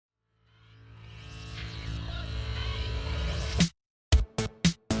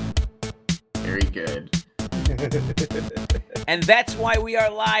Very good. And that's why we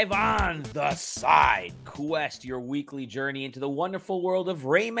are live on the SideQuest, your weekly journey into the wonderful world of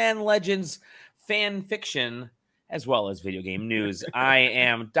Rayman Legends fan fiction, as well as video game news. I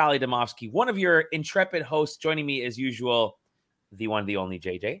am Dolly Domofsky, one of your intrepid hosts. Joining me as usual, the one, the only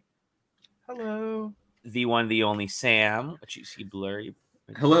JJ. Hello. The one, the only Sam. What you see blurry.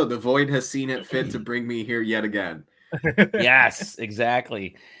 Hello, the Void has seen it fit to bring me here yet again. Yes,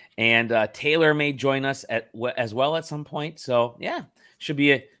 exactly. And Taylor may join us as well at some point. So yeah, should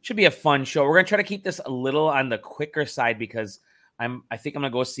be a fun show. We're gonna try to keep this a little on the quicker side because I think I'm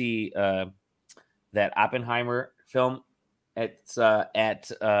gonna go see that Oppenheimer film. It's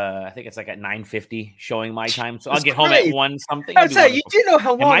at I think it's like at 9:50 showing my time. So I'll get home at 1 something. I say you do know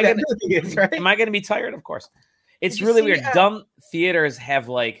how long that movie is, right? Am I gonna be tired? Of course. It's really weird. Dumb theaters have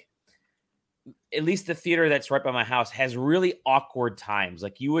like, at least the theater that's right by my house has really awkward times.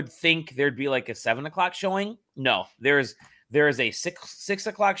 Like you would think there'd be like a 7 o'clock showing. No, there is a 6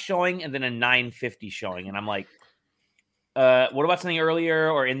 o'clock showing and then a 9:50 showing. And I'm like, what about something earlier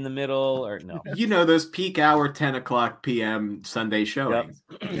or in the middle or no? You know, those peak hour 10 o'clock p.m. Sunday showings.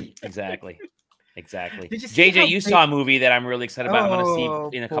 Yep. Exactly. JJ, you saw a movie that I'm really excited about. I'm going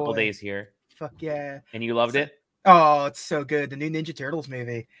to see in a couple days here. Fuck yeah. And you loved it? Oh, it's so good. The new Ninja Turtles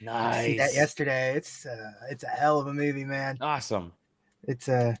movie. Nice. I see that yesterday. It's a hell of a movie, man. Awesome. It's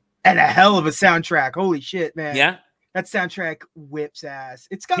and a hell of a soundtrack. Holy shit, man. Yeah. That soundtrack whips ass.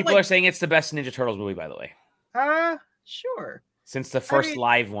 It's got people are saying it's the best Ninja Turtles movie, by the way. Sure. Since the first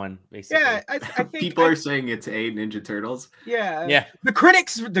live one, basically. Yeah, I think people are saying it's a Ninja Turtles. Yeah. The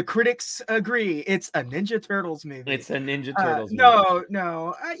critics agree. It's a Ninja Turtles movie. It's a Ninja Turtles movie.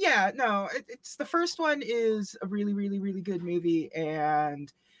 No. It's the first one is a really, really, really good movie,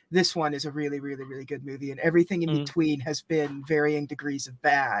 and this one is a really, really, really good movie, and everything in between has been varying degrees of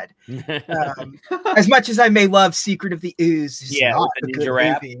bad. As much as I may love Secret of the Ooze, it's not a good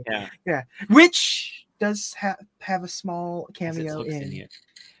movie. Yeah. Which does have a small cameo in.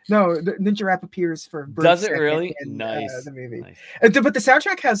 No, the Ninja Rap appears for. Does it really? In, nice. The movie, nice. But the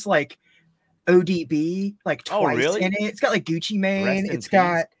soundtrack has like ODB like twice in it. It's got like Gucci Mane. It's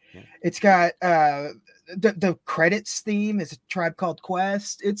got the credits theme is a Tribe Called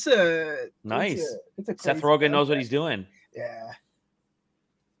Quest. It's a nice. It's a Seth Rogen knows what he's doing. Yeah.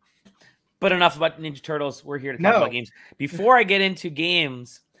 But enough about Ninja Turtles. We're here to talk about games. Before I get into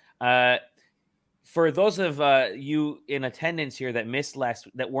games, for those of you in attendance here that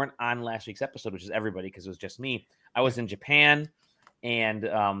weren't on last week's episode, which is everybody because it was just me, I was in Japan and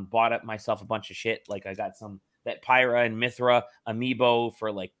bought up myself a bunch of shit. Like I got that Pyra and Mithra amiibo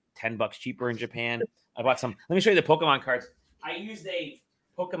for like $10 cheaper in Japan. I bought some. Let me show you the Pokemon cards. I used a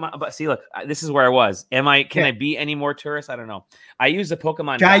Pokemon, but see, look, this is where I was. Can I be any more tourist? I don't know. I used a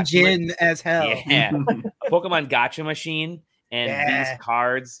Pokemon Gaijin as hell. Yeah, a Pokemon Gacha machine, and these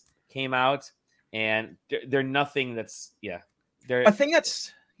cards came out. And they're nothing that's They're I think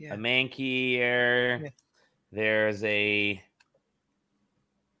that's a Mankey here. Yeah. There's a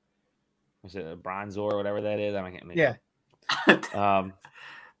Bronzor or whatever that is. I can't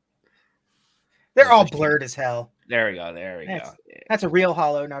they're all blurred as hell. There we go. Yeah. That's a real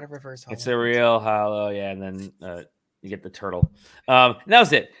hollow, not a reverse hollow. It's a real hollow, yeah. And then you get the turtle. That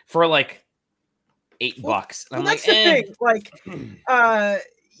was it for like $8. And I'm that's like, the thing. Like,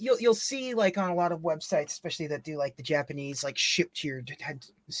 You'll see like on a lot of websites, especially that do like the Japanese like ship to your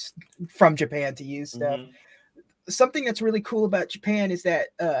from Japan to use stuff. Something that's really cool about Japan is that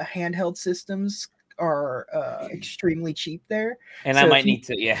handheld systems are extremely cheap there. And so I might need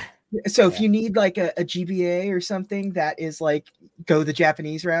to, So if you need like a GBA or something that is like go the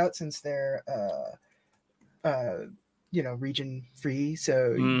Japanese route since they're region free,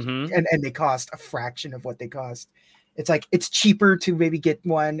 so and they cost a fraction of what they cost. It's like it's cheaper to maybe get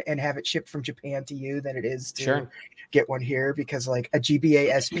one and have it shipped from Japan to you than it is to get one here, because like a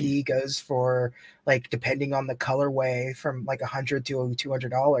GBA SP goes for like, depending on the colorway, from like $100 to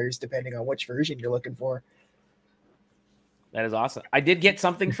 $200 depending on which version you're looking for. That is awesome. I did get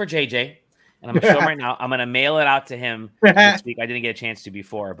something for JJ, and I'm gonna show him right now. I'm gonna mail it out to him this week. I didn't get a chance to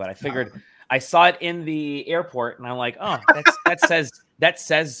before, but I figured I saw it in the airport, and I'm like, oh, that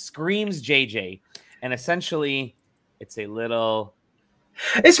says screams JJ, and essentially. It's a little.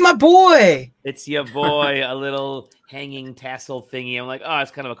 It's my boy. It's your boy. A little hanging tassel thingy. I'm like, oh,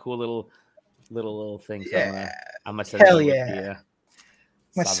 it's kind of a cool little thing. So I'm gonna send hell it yeah.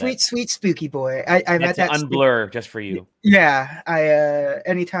 My sweet spooky boy. I'm at that unblur just for you. Yeah.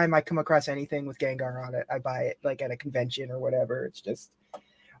 Anytime I come across anything with Gengar on it, I buy it like at a convention or whatever. It's just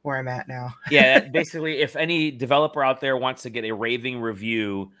where I'm at now. Yeah, basically, if any developer out there wants to get a raving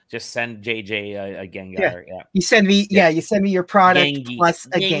review, just send JJ a Gengar. Yeah. You send me, you send me your product plus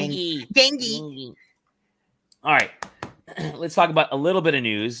a Gengi. All right. Let's talk about a little bit of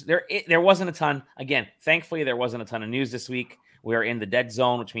news. There wasn't a ton. Again, thankfully, there wasn't a ton of news this week. We're in the dead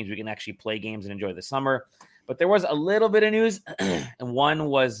zone, which means we can actually play games and enjoy the summer. But there was a little bit of news, and one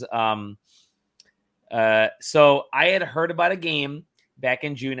was so I had heard about a game back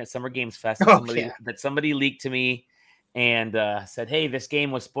in June at Summer Games Fest that somebody leaked to me and said, hey, this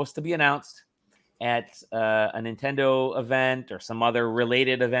game was supposed to be announced at a Nintendo event or some other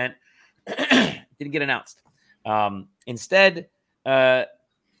related event. Didn't get announced. Instead,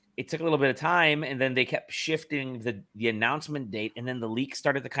 it took a little bit of time, and then they kept shifting the announcement date, and then the leak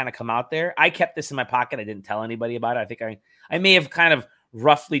started to kind of come out there. I kept this in my pocket. I didn't tell anybody about it. I think I may have kind of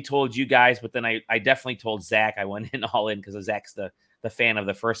roughly told you guys, but then I definitely told Zach. I went in all in because Zach's the fan of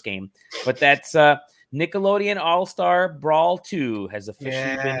the first game. But that's Nickelodeon All-Star Brawl 2 has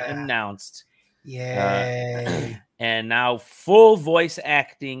officially been announced. Yay. And now full voice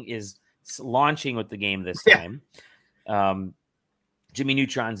acting is launching with the game this time. Jimmy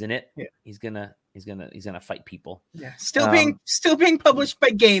Neutron's in it. Yeah. He's gonna fight people. Yeah. Still being published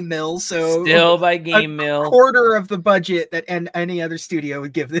by Game Mill, so still by Game Mill. Quarter of the budget that any other studio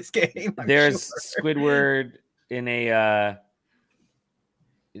would give this game. There's Squidward in a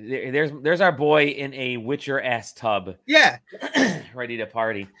there's our boy in a Witcher ass tub. Yeah. Ready to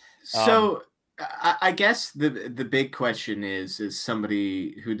party. So I guess the big question is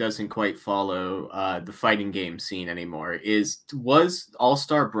somebody who doesn't quite follow the fighting game scene anymore was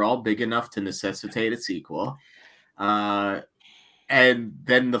All-Star Brawl big enough to necessitate a sequel? And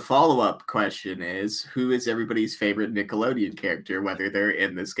then the follow-up question is, who is everybody's favorite Nickelodeon character, whether they're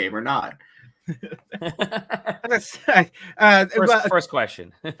in this game or not? First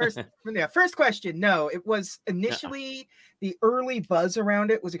question. First question. No, it was initially the early buzz around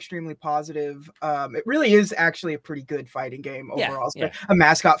it was extremely positive. It really is actually a pretty good fighting game overall. Yeah. A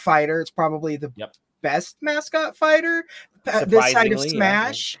mascot fighter. It's probably the best mascot fighter this side of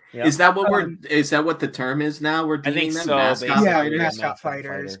Smash. Yeah. Is that what is that what the term is now? We're deeming them mascot fighters. Mascot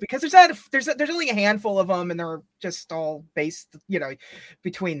fighters. Because there's only a handful of them, and they're just all based,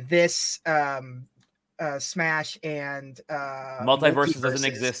 between this Smash and Multiverses doesn't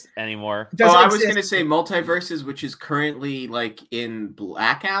exist anymore. I was going to say Multiverses, which is currently in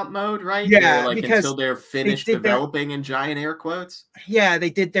blackout mode, right? Yeah, until they're finished developing in giant air quotes. Yeah, they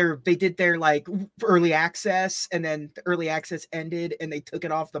did their early access, and then the early access ended, and they took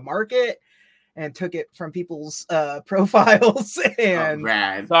it off the market and took it from people's profiles.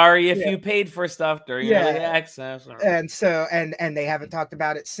 And sorry if you paid for stuff during early access. And so and they haven't talked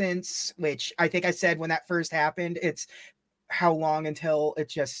about it since, which I think I said when that first happened, it's how long until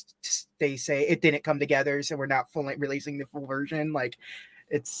it they say it didn't come together, so we're not fully releasing the full version.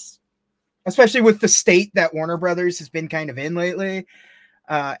 It's especially with the state that Warner Brothers has been kind of in lately.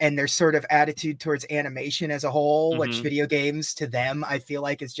 And their sort of attitude towards animation as a whole, which video games to them, I feel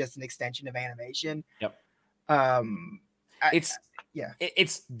like is just an extension of animation. Yep.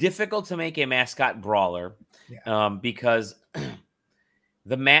 It's difficult to make a mascot brawler because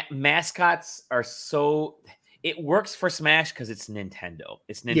the mascots are so. It works for Smash because it's Nintendo.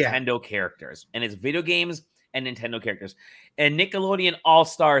 It's Nintendo characters, and it's video games and Nintendo characters. And Nickelodeon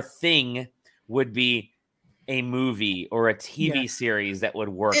All-Star Thing would be a movie or a TV series that would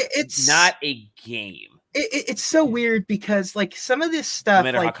work. It's not a game. It's so weird because some of this stuff,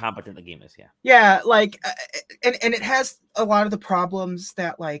 no matter how competent the game is, and it has a lot of the problems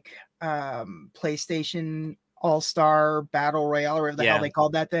that PlayStation All-Star Battle Royale or whatever the hell they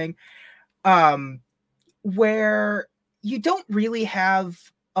called that thing, where you don't really have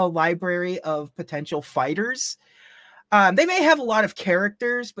a library of potential fighters. They may have a lot of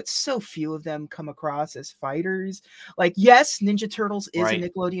characters, but so few of them come across as fighters. Yes, Ninja Turtles is a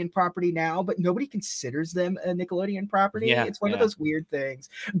Nickelodeon property now, but nobody considers them a Nickelodeon property. Yeah, it's one of those weird things.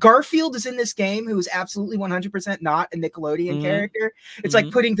 Garfield is in this game, who is absolutely 100% not a Nickelodeon character. It's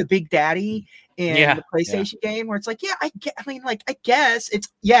like putting the Big Daddy in the PlayStation game, where it's I guess it's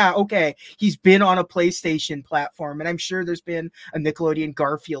okay. He's been on a PlayStation platform, and I'm sure there's been a Nickelodeon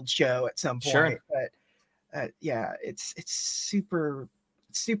Garfield show at some point, but. It's super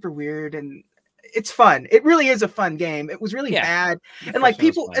weird, and it's fun. It really is a fun game. It was really bad, and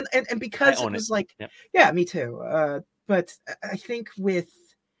people and because it was me too. But I think with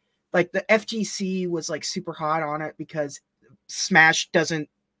the FGC was super hot on it because Smash doesn't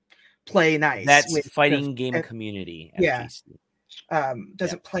play nice. That's with fighting game community. FGC.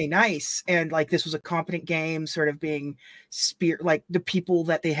 doesn't play nice. And like this was a competent game, sort of being like the people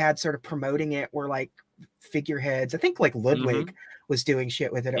that they had sort of promoting it were like figureheads. I think like Ludwig was doing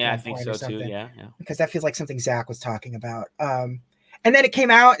shit with it at one point or something. Yeah, because that feels like something Zach was talking about. And then it came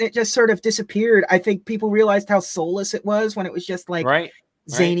out and it just sort of disappeared. I think people realized how soulless it was when it was just like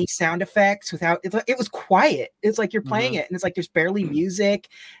zany sound effects without it was quiet. It's like you're playing it and it's like there's barely music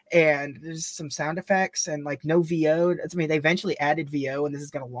and there's some sound effects and like no VO. I mean, they eventually added VO and this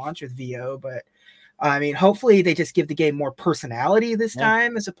is going to launch with VO, but I mean, hopefully they just give the game more personality this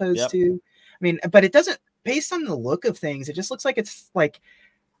time as opposed to, I mean, but it doesn't, based on the look of things, it just looks like it's like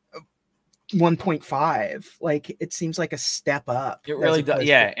 1.5. Like it seems like a step up. It really does.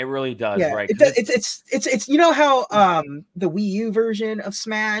 Yeah, it really does. Yeah, right. It's you know how the Wii U version of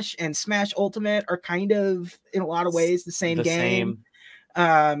Smash and Smash Ultimate are kind of in a lot of ways the same game.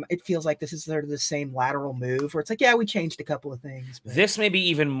 It feels like this is sort of the same lateral move where it's like, yeah, we changed a couple of things. But... This may be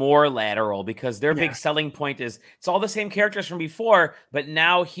even more lateral because their big selling point is it's all the same characters from before, but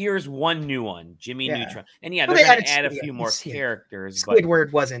now here's one new one, Jimmy Neutron. And they're going to add a few more characters.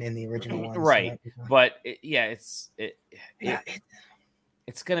 Squidward wasn't in the original one. Right. So but it's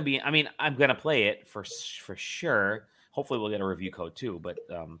going to be, I mean, I'm going to play it for sure. Hopefully we'll get a review code too, but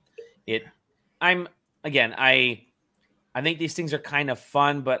I think these things are kind of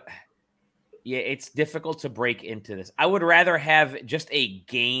fun, but yeah, it's difficult to break into this. I would rather have just a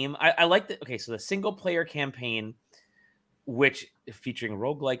game. I like the so the single player campaign, which featuring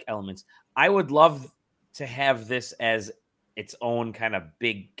roguelike elements. I would love to have this as its own kind of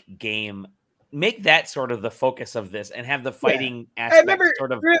big game. Make that sort of the focus of this and have the fighting aspect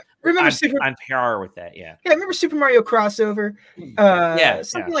on par with that. Yeah. Yeah. Remember Super Mario Crossover?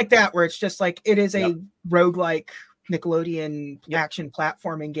 Something like that, where it's just like, it is a roguelike Nickelodeon action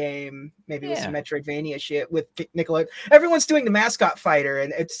platforming game, maybe with some Metroidvania shit with Nickelodeon. Everyone's doing the mascot fighter,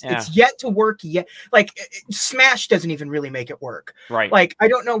 and it's yet to work yet. Like Smash doesn't even really make it work. Right. Like I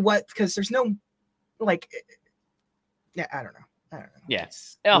don't know what, because there's no like. Yeah, I don't know. Yeah.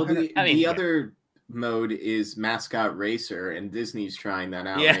 The other mode is Mascot Racer, and Disney's trying that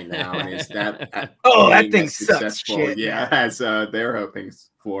out right now. And is that that thing sucks shit. Yeah, as they're hoping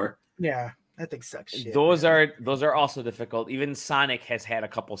for. Yeah. That thing sucks shit. Those are also difficult. Even Sonic has had a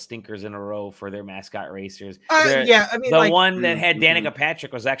couple stinkers in a row for their mascot racers. I mean, the one that had Danica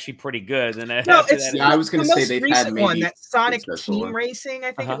Patrick was actually pretty good. And I was going to say they've had maybe one, that Sonic Team Racing,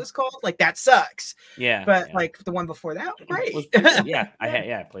 I think it was called. Like that sucks. Yeah, but like the one before that, great.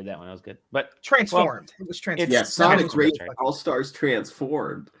 I played that one. That was good. But Transformed. It was Transformed. Yeah, Sonic Racing All Stars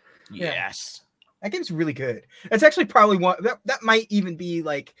Transformed. Yes, that game's really good. It's actually probably one that might even be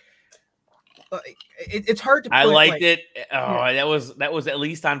like. It's hard to put, I liked it. That was at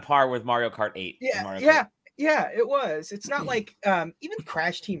least on par with Mario Kart 8. Yeah, it was. It's not like even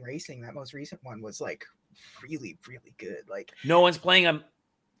Crash Team Racing, that most recent one, was like really, really good. Like no one's playing them.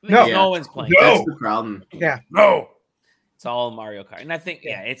 No one's playing. That's the problem. Yeah. No. It's all Mario Kart. And I think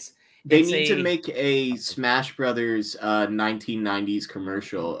they need to make a Smash Brothers 1990s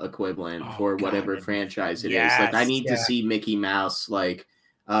commercial equivalent for whatever franchise it is. Like I need to see Mickey Mouse like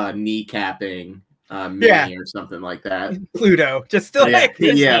kneecapping Minnie or something like that. Pluto, just still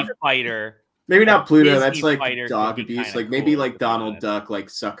Disney Fighter. Maybe not Pluto. Disney that's like Fighter dog abuse. Like maybe like Donald God. Duck, like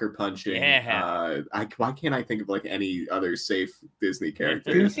sucker punching. Why can't I think of like any other safe Disney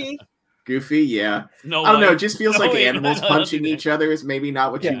character? Goofy, yeah. No, I don't know. It just feels like animals punching each other is maybe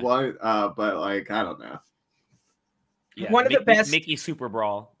not what you want. But like I don't know. Yeah, one of the best Mickey Super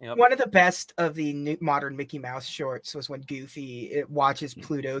Brawl. Yep. One of the best of the new modern Mickey Mouse shorts was when Goofy watches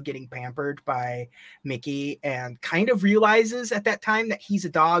Pluto getting pampered by Mickey and kind of realizes at that time that he's a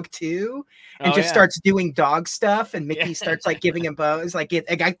dog too, and starts doing dog stuff. And Mickey starts like giving him bows, like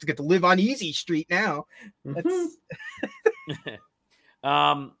I get to live on Easy Street now. That's...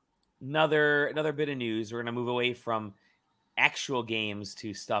 Another bit of news. We're gonna move away from actual games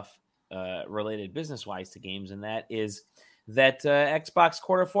to stuff related business-wise to games, and that is that Xbox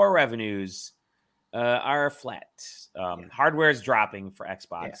Q4 revenues are flat. Hardware is dropping for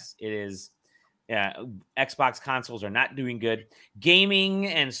Xbox. It is Xbox consoles are not doing good. Gaming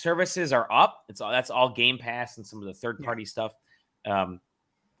and services are up. That's all Game Pass and some of the third-party stuff.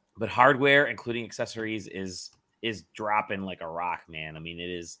 But hardware, including accessories, is dropping like a rock, man. I mean,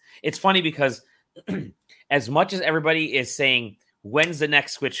 it's funny because as much as everybody is saying, when's the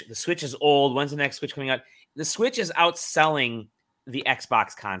next Switch? The Switch is old. When's the next Switch coming out? The Switch is outselling the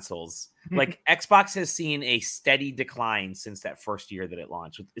Xbox consoles. Like Xbox has seen a steady decline since that first year that it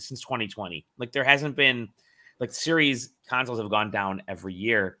launched, since 2020. Like there hasn't been, like Series consoles have gone down every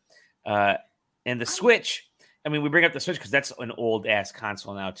year. And the Switch I mean, we bring up the Switch because that's an old ass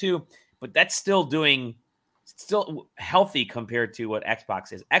console now too, but that's still healthy compared to what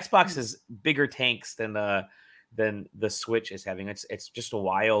Xbox is. Xbox is bigger tanks than the Switch is having. It's just a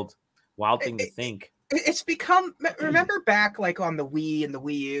wild thing to think. It's become, remember back like on the Wii and the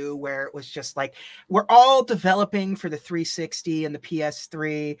Wii U where it was just like we're all developing for the 360 and the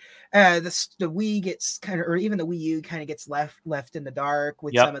PS3. The Wii gets kind of, or even the Wii U kind of gets left in the dark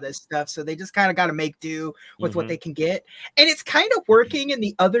with some of this stuff. So they just kind of got to make do with what they can get. And it's kind of working in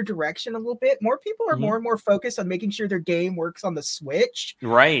the other direction a little bit. More people are more and more focused on making sure their game works on the Switch.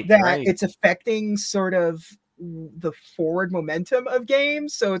 Right. It's affecting sort of the forward momentum of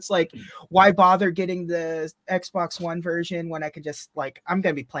games. So it's like, why bother getting the Xbox One version when I could just like, I'm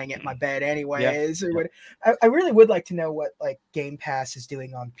going to be playing it in my bed anyways. Or what? I really would like to know what like Game Pass is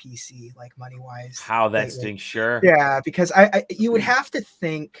doing on PC, like money wise. How that's doing, sure. Yeah, because you would have to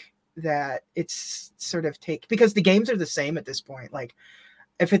think that it's sort of because the games are the same at this point. Like,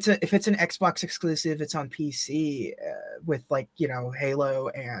 if it's an Xbox exclusive, it's on PC with like, you know, Halo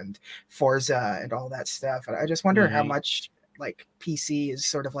and Forza and all that stuff. And I just wonder how much like PC is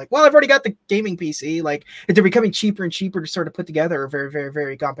sort of like, well, I've already got the gaming PC. Like they're becoming cheaper and cheaper to sort of put together a very, very,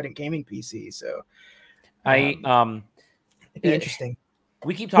 very competent gaming PC. So it'd be interesting.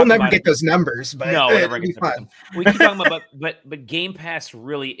 We keep talking. We'll never get those numbers, but no, we'll never get fun. We keep talking about, but Game Pass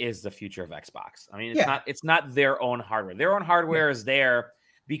really is the future of Xbox. I mean, it's not their own hardware. Their own hardware is there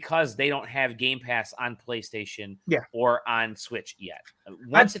because they don't have Game Pass on PlayStation or on Switch yet.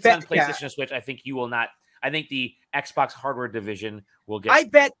 Once it's on PlayStation or Switch, I think you will not. I think the Xbox hardware division will get. I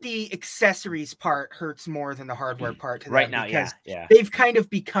bet the accessories part hurts more than the hardware part to them right now. Because yeah, they've kind of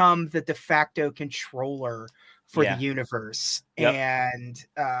become the de facto controller for the universe, and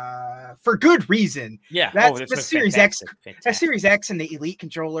for good reason. Yeah, that's the Series X. The Series X and the Elite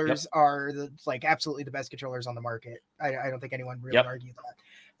controllers are like absolutely the best controllers on the market. I don't think anyone really argued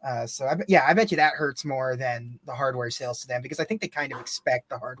that. So I bet you that hurts more than the hardware sales to them, because I think they kind of expect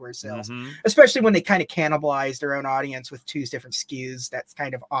the hardware sales, especially when they kind of cannibalize their own audience with two different SKUs that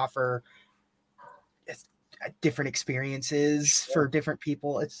kind of offer different experiences for different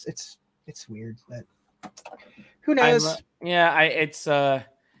people. It's weird, but who knows? It's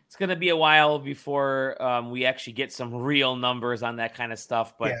going to be a while before we actually get some real numbers on that kind of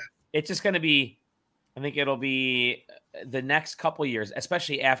stuff, but it's just going to be, I think it'll be the next couple years,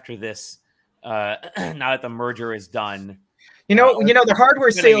 especially after this, now that the merger is done. You know, the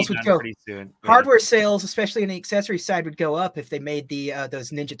hardware sales would go pretty soon. Hardware sales, especially on the accessory side, would go up if they made those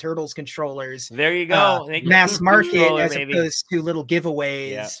Ninja Turtles controllers. There you go, mass market as opposed to little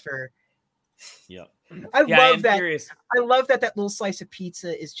giveaways for. Yeah. I love that. Curious. I love that little slice of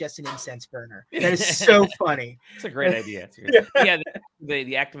pizza is just an incense burner. That is so funny. It's a great idea.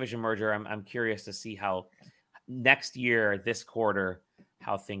 The Activision merger. I'm curious to see how next year, this quarter,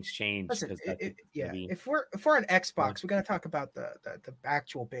 how things change. Listen, if we're on Xbox, we got to talk about the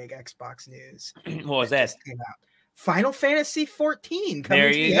actual big Xbox news. What was that? Came out. Final Fantasy 14 coming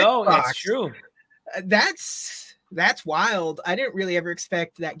there to you the go. Xbox. That's true. That's wild. I didn't really ever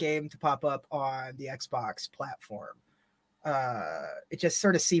expect that game to pop up on the Xbox platform. It just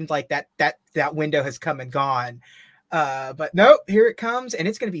sort of seemed like that window has come and gone. But nope, here it comes, and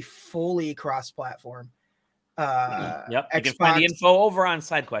it's going to be fully cross-platform. You can find the info over on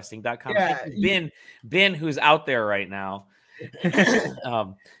sidequesting.com. Ben, who's out there right now.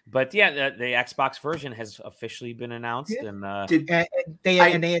 But the Xbox version has officially been announced, and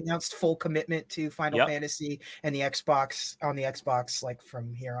they announced full commitment to Final Fantasy and the Xbox on the Xbox like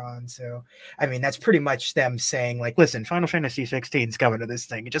from here on. So I mean, that's pretty much them saying like, listen, Final Fantasy 16 is coming to this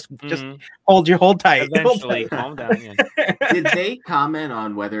thing. Just hold tight. Eventually, calm down. Did they comment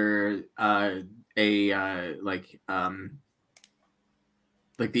on whether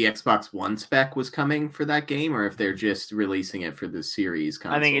like the Xbox One spec was coming for that game, or if they're just releasing it for the series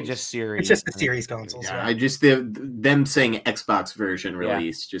consoles? I think it's just series. It's just the series consoles. Yeah, I just them saying Xbox version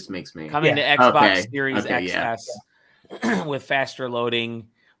release just makes me coming to Xbox Series XS with faster loading,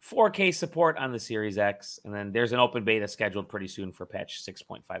 4K support on the Series X, and then there's an open beta scheduled pretty soon for patch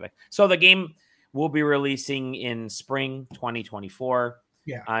 6.5. So the game will be releasing in spring 2024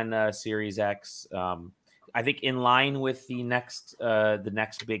 on Series X. I think in line with the next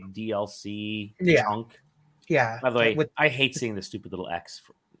big DLC chunk. Yeah. By the way, I hate seeing the stupid little X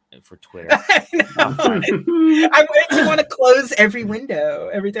for Twitter. I want to close every window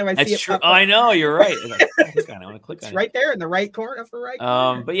every time I see it. True. I know, you're right. I want to click it's on right there in the right corner for right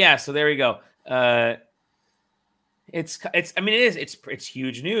corner. But yeah, so there we go. It's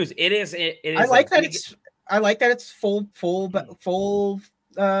huge news. It is. I like that it's full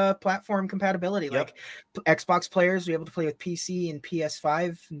platform compatibility. Like Xbox players will be able to play with PC and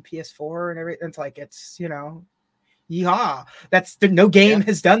PS5 and PS4 and everything. It's like, it's, yeehaw. No game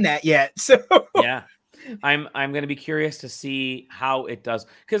has done that yet. So yeah. I'm going to be curious to see how it does,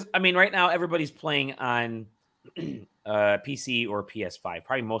 because I mean, right now everybody's playing on PC or PS5,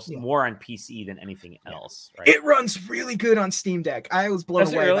 probably more on PC than anything else. Right? It runs really good on Steam Deck. I was blown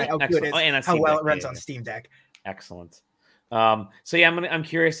away by how good it is, how well it runs on Steam Deck. Excellent. So yeah, I'm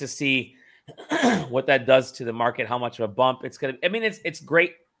curious to see what that does to the market, how much of a bump it's gonna. I mean, it's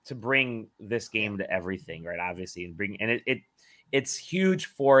great to bring this game to everything, right? Obviously, and it's huge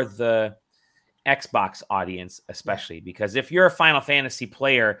for the Xbox audience, especially because if you're a Final Fantasy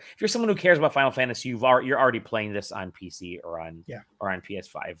player, if you're someone who cares about Final Fantasy, you're already playing this on PC or on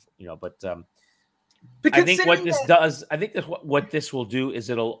PS5, But I think what this does, what this will do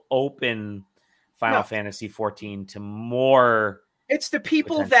is it'll open Final Fantasy 14 to more. It's the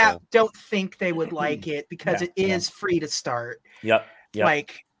people that don't think they would like it because it is free to start. Yep.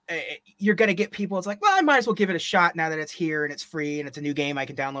 Like, you're going to get people, it's like, well, I might as well give it a shot now that it's here and it's free and it's a new game I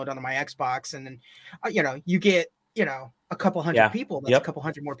can download onto my Xbox. And then, you get, a couple hundred people. That's a couple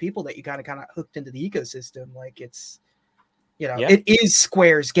hundred more people that you kind of hooked into the ecosystem. Like, it's, it is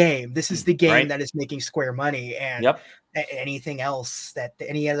Square's game. This is the game that is making Square money, and anything else that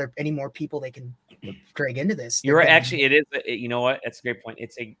any more people they can drag into this. You're right. Actually, it is. You know what? That's a great point.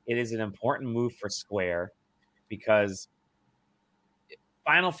 It is an important move for Square, because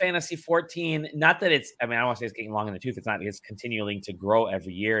Final Fantasy 14, not that it's, I don't want to say it's getting long in the tooth. It's not. It's continuing to grow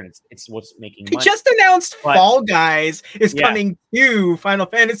every year, and it's what's making money. He just announced Fall Guys is coming to Final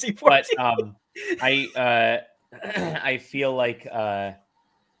Fantasy 14. But I feel like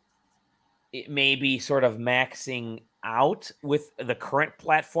it may be sort of maxing out with the current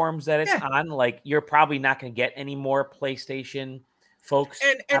platforms that it's on. Like, you're probably not going to get any more PlayStation folks,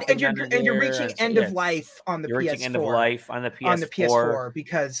 and you're reaching end of life on the PS4. Reaching end of life on the PS4. On the PS4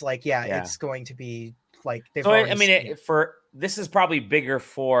 because it's going to be like they've. So this is probably bigger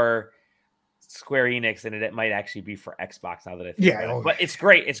for Square Enix than it might actually be for Xbox now that I think about it. But it's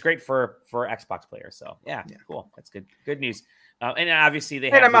great. It's great for Xbox players. So cool. That's good news. And obviously they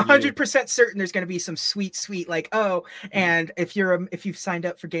have. And I'm 100% certain there's going to be some sweet, and if you've signed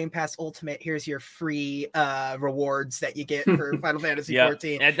up for Game Pass Ultimate, here's your free rewards that you get for Final Fantasy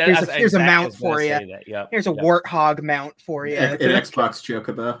 14. Here's a mount for you. Here's a warthog mount for you. An Xbox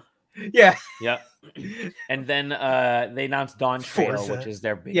Chocobo. Yeah. Yep. And then they announced Dawn Trail, which is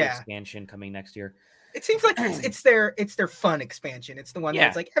their big expansion coming next year. It seems like it's their fun expansion. It's the one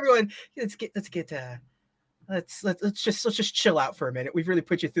that's like, everyone, let's just chill out for a minute. We've really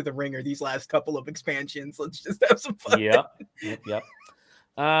put you through the ringer these last couple of expansions. Let's just have some fun. Yep.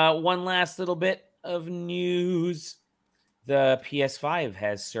 One last little bit of news. The PS5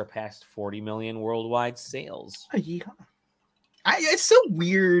 has surpassed 40 million worldwide sales. It's so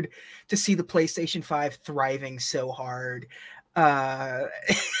weird to see the PlayStation 5 thriving so hard. I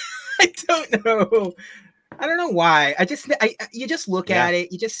don't know. I don't know why. You just look at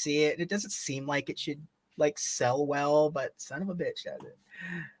it, you just see it, and it doesn't seem like it should sell well, but son of a bitch does it.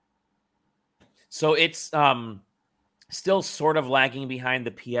 So it's still sort of lagging behind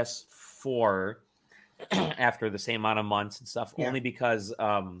the PS4 after the same amount of months and stuff, only because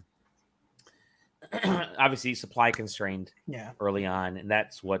obviously supply constrained early on, and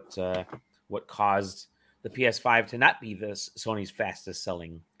that's what caused the PS5 to not be Sony's fastest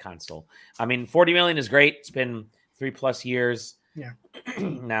selling console. 40 million is great. It's been 3+ years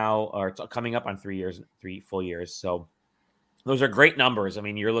now, or it's coming up on 3 full years. So those are great numbers.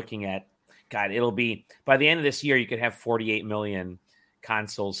 You're looking at, it'll be by the end of this year, you could have 48 million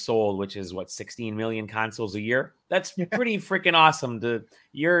consoles sold, which is 16 million consoles a year. That's pretty freaking awesome.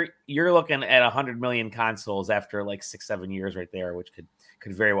 You're looking at 100 million consoles after 6-7 years right there, which could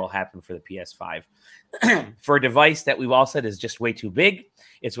very well happen for the PS5. For a device that we've all said is just way too big,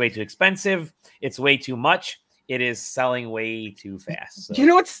 it's way too expensive, it's way too much, it is selling way too fast. So. You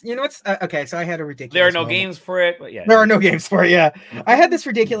know what's okay, so I had a ridiculous There are no games for it, but there are no games for it. I had this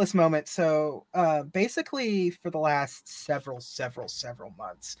ridiculous moment. So basically for the last several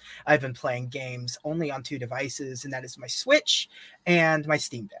months, I've been playing games only on 2 devices, and that is my Switch and my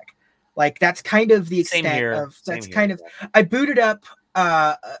Steam Deck. That's kind of the extent I booted up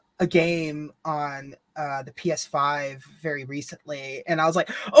a game on the PS5 very recently, and I was like,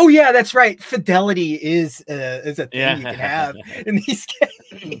 oh yeah, that's right, fidelity is a thing you can have in these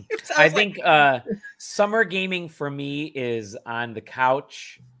games. I think summer gaming for me is on the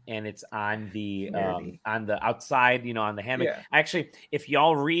couch, and it's on the outside, on the hammock. Actually, if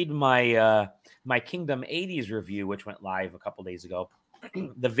y'all read my my Kingdom 80s review, which went live a couple days ago,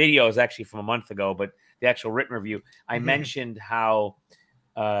 the video is actually from a month ago, but the actual written review, I mentioned how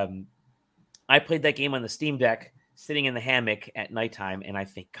I played that game on the Steam Deck, sitting in the hammock at nighttime, and I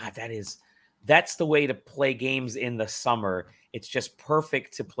think, God, that's the way to play games in the summer. It's just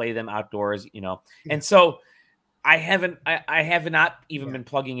perfect to play them outdoors, And so I have not even been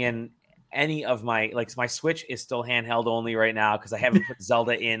plugging in any of my Switch is still handheld only right now because I haven't put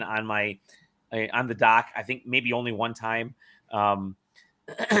Zelda in on the dock. I think maybe only one time.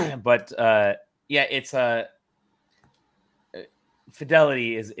 But it's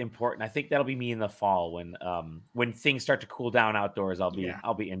fidelity is important. I think that'll be me in the fall when things start to cool down outdoors. I'll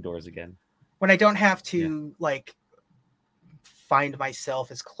be indoors again when I don't have to find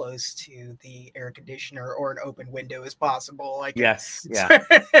myself as close to the air conditioner or an open window as possible. Yes.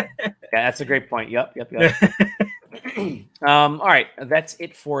 That's a great point. Yep. All right, that's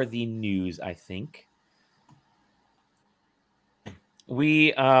it for the news. I think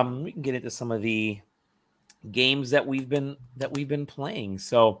we can get into some of the games that we've been playing.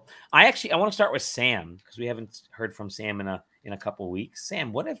 So I want to start with Sam because we haven't heard from Sam in a couple weeks.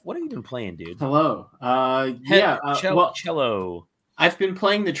 Sam, what have you been playing, dude? Hello. Cello. I've been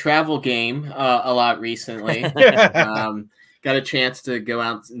playing the travel game a lot recently. Got a chance to go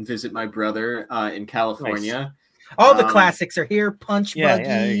out and visit my brother in California. Nice. All the classics are here. Punch Buggy.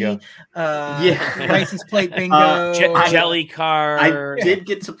 There you go. License plate bingo. Jelly car. I did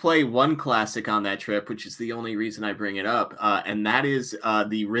get to play one classic on that trip, which is the only reason I bring it up. And that is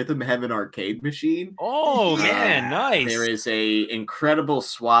the Rhythm Heaven arcade machine. Oh, man. Nice. There is a incredible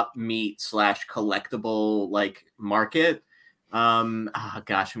swap meet / collectible market.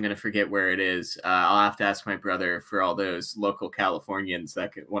 Gosh, I'm going to forget where it is. I'll have to ask my brother for all those local Californians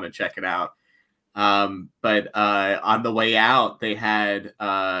that want to check it out. But on the way out, they had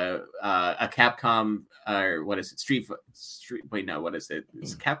a Capcom, or what is it? Street. Wait, no, what is it?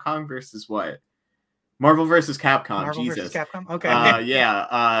 It's Capcom versus what? Marvel versus Capcom. Marvel Jesus. versus Capcom.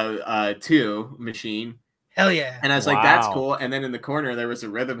 Okay. 2 machine. Hell yeah. And I was like, that's cool. And then in the corner, there was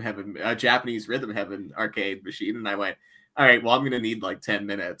a Japanese Rhythm Heaven arcade machine. And I went, all right, well, I'm going to need 10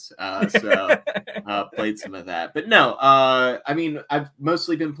 minutes. So played some of that. But no, I've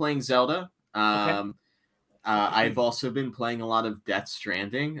mostly been playing Zelda. I've also been playing a lot of Death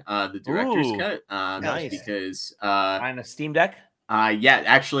Stranding, the director's cut, nice. because on a Steam Deck.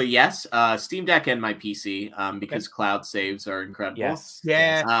 Yes. Steam Deck and my PC, because cloud saves are incredible. Yes.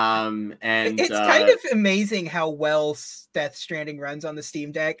 Yeah. And it's kind of amazing how well Death Stranding runs on the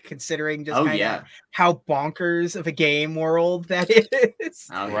Steam Deck, considering just how bonkers of a game world that is.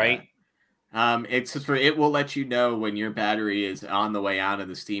 Right. It will let you know when your battery is on the way out of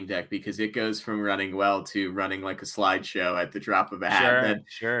the Steam Deck, because it goes from running well to running like a slideshow at the drop of a hat.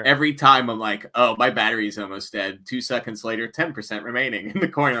 Sure. Every time I'm like, oh, my battery's almost dead. 2 seconds later, 10% remaining in the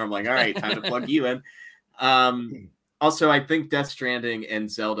corner. I'm like, all right, time to plug you in. Also, I think Death Stranding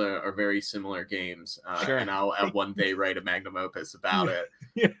and Zelda are very similar games. And I'll one day write a magnum opus about it.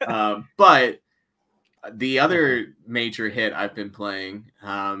 But the other major hit I've been playing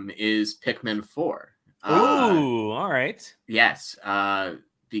is Pikmin 4. Ooh, all right. Yes,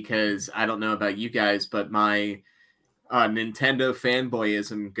 because I don't know about you guys, but my Nintendo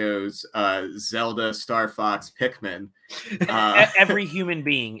fanboyism goes Zelda, Star Fox, Pikmin. Every human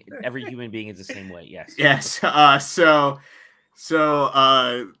being is the same way. Yes. Yes.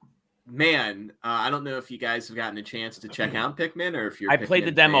 Man, I don't know if you guys have gotten a chance to check out Pikmin, or if you're. I played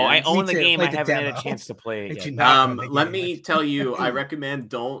the demo. Fans. I own the game. I haven't had a chance to play it yet. Let me tell you, I recommend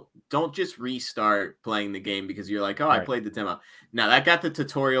don't just restart playing the game because you're like, I played the demo. Now that got the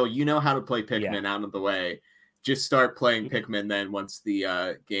tutorial. You know how to play Pikmin out of the way. Just start playing Pikmin then once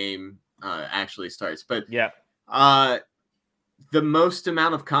the game actually starts. But the most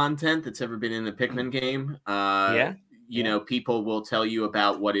amount of content that's ever been in a Pikmin game. People will tell you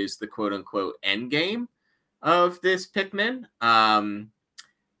about what is the quote unquote end game of this Pikmin.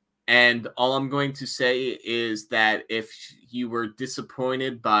 And all I'm going to say is that if you were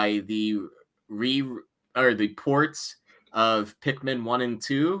disappointed by the ports of Pikmin 1 and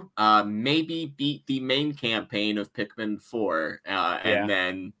 2, maybe beat the main campaign of Pikmin 4 and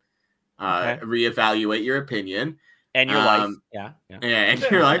then reevaluate your opinion. And your life. And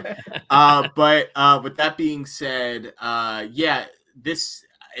your life. But with that being said, this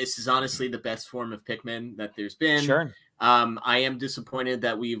is honestly the best form of Pikmin that there's been. Sure. I am disappointed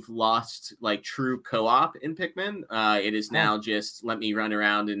that we've lost true co-op in Pikmin. It is now just let me run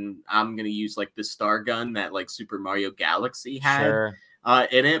around and I'm going to use the star gun that Super Mario Galaxy had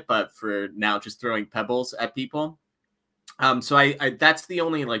in it, but for now just throwing pebbles at people. So that's the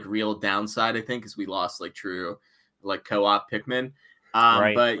only real downside, I think, is we lost true co-op Pikmin.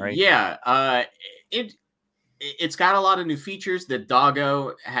 But yeah, it's got a lot of new features. The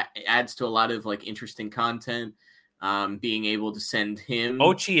doggo adds to a lot of like interesting content. Being able to send him.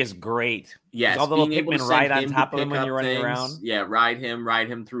 Ochi is great. Yes, all the being little able to Pikmin send ride on him top to of him pick when up you're running things. around. Yeah, ride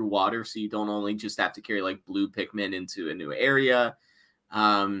him through water, so you don't only just have to carry like blue Pikmin into a new area.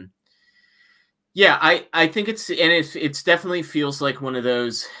 Yeah, I think it's definitely feels like one of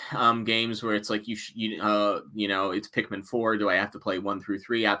those games where it's like it's Pikmin 4. Do I have to play 1 through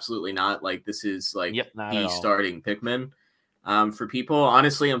 3? Absolutely not. Like this is like the starting Pikmin for people.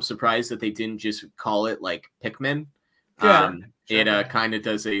 Honestly, I'm surprised that they didn't just call it like Pikmin. It kind of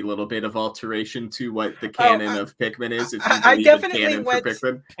does a little bit of alteration to what the canon of Pikmin is. If you believe in canon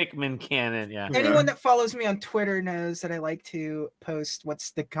for Pikmin canon, yeah. Anyone that follows me on Twitter knows that I like to post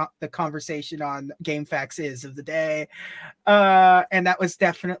what's the conversation on GameFAQs is of the day, and that was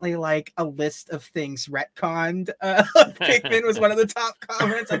definitely like a list of things retconned. Pikmin was one of the top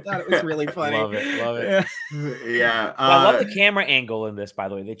comments. I thought it was really funny. Love it. Yeah. I love the camera angle in this, by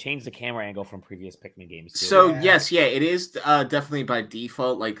the way. They changed the camera angle from previous Pikmin games too. So yes, it is definitely by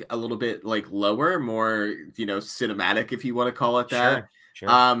default like a little bit like lower, more cinematic if you want to call it that. Sure.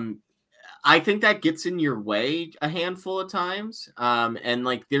 I think that gets in your way a handful of times. And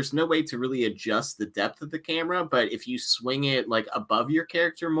like there's no way to really adjust the depth of the camera, but if you swing it like above your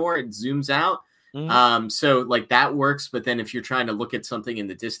character more, it zooms out. Mm-hmm. So like that works, but then if you're trying to look at something in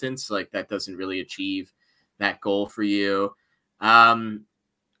the distance, like that doesn't really achieve that goal for you. And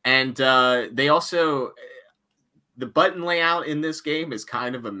they also, the button layout in this game is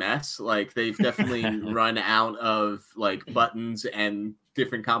kind of a mess. Like they've definitely run out of like buttons and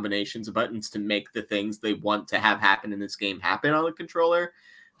different combinations of buttons to make the things they want to have happen in this game happen on the controller.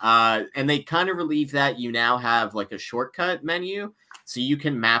 And they kind of relieve that. You now have like a shortcut menu, so you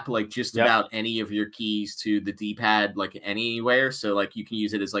can map like just about any of your keys to the D-pad like anywhere. So like you can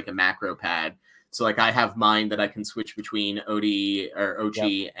use it as like a macro pad. So like I have mine that I can switch between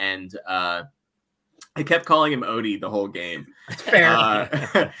Ochi and I kept calling him Odie the whole game.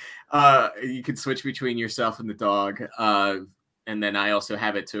 Fair. You can switch between yourself and the dog. And then I also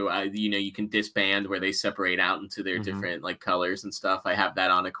have it to, you can disband where they separate out into their different like colors and stuff. I have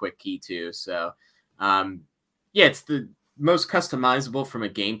that on a quick key too. So, it's the most customizable from a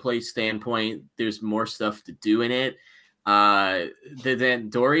gameplay standpoint. There's more stuff to do in it. The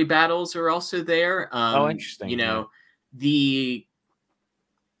Dandori battles are also there. Interesting. The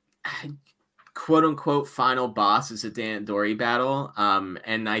quote unquote final boss is a Dandori battle.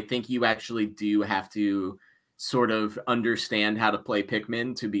 And I think you actually do have to sort of understand how to play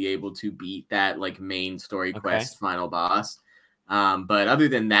Pikmin to be able to beat that like main story quest final boss. But other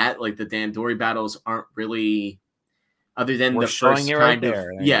than that, like the Dandori battles aren't really, other than the first kind of,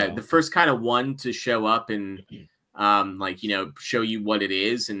 the first kind of one to show up and show you what it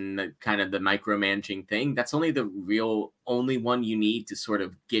is and the, kind of the micromanaging thing. That's only the only one you need to sort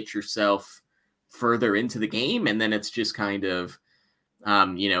of get yourself further into the game. And then it's just kind of,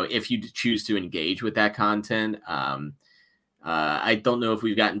 if you choose to engage with that content. I don't know if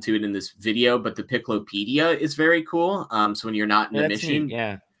we've gotten to it in this video, but the Piccolopedia is very cool. So when you're not in a mission,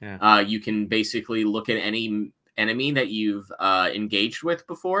 you can basically look at any enemy that you've engaged with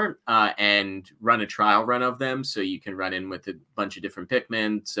before and run a trial run of them. So you can run in with a bunch of different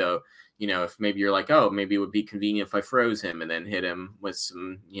Pikmin. So, if maybe you're like, oh, maybe it would be convenient if I froze him and then hit him with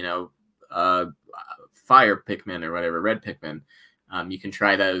some, fire Pikmin or whatever, red Pikmin. You can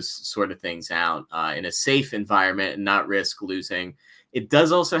try those sort of things out in a safe environment and not risk losing. It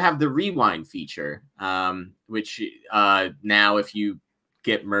does also have the rewind feature, which now if you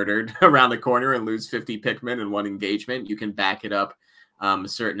get murdered around the corner and lose 50 Pikmin in one engagement, you can back it up a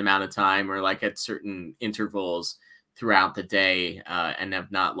certain amount of time or like at certain intervals throughout the day and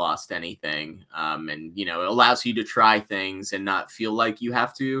have not lost anything. And, it allows you to try things and not feel like you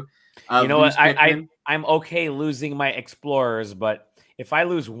have to. I'm okay losing my explorers, but if I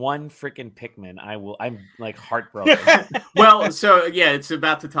lose one freaking Pikmin, I'm like heartbroken. Well, so it's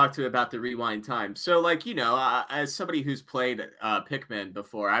about to talk to about the rewind time. So like, as somebody who's played Pikmin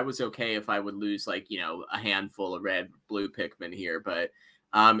before, I was okay if I would lose like, a handful of red, blue Pikmin here. But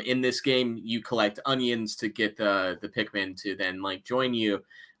in this game, you collect onions to get the Pikmin to then like join you.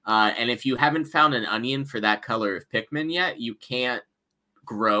 And if you haven't found an onion for that color of Pikmin yet, you can't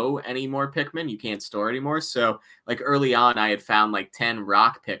grow any more Pikmin. You can't store anymore. So like early on, I had found like 10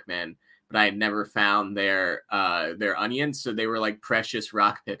 rock Pikmin, but I had never found their onions. So they were like precious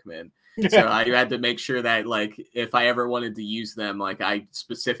rock Pikmin. So I had to make sure that like if I ever wanted to use them, like I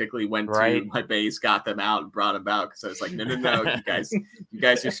specifically went to my base, got them out, and brought them out because I was like, no, you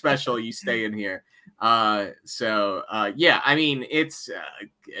guys are special. You stay in here. Yeah, I mean, it's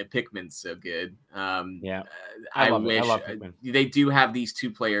Pikmin's so good. I love wish it. I love Pikmin. They do have these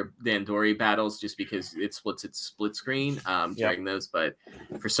 2-player Dandori battles just because it splits its split screen during those, but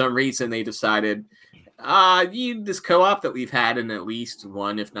for some reason they decided this co-op that we've had in at least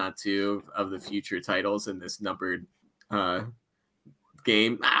one, if not two, of the future titles in this numbered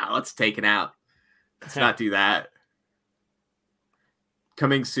game. Let's take it out. Let's not do that.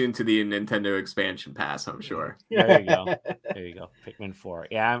 Coming soon to the Nintendo expansion pass, I'm sure. There you go. There you go. Pikmin 4.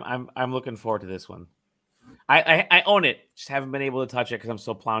 Yeah, I'm looking forward to this one. I own it. Just haven't been able to touch it because I'm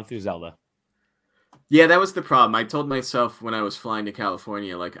still plowing through Zelda. Yeah, that was the problem. I told myself when I was flying to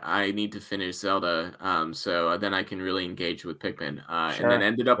California, like, I need to finish Zelda, so then I can really engage with Pikmin. And then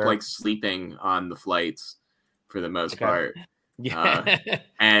ended up like sleeping on the flights for the most part. Yeah.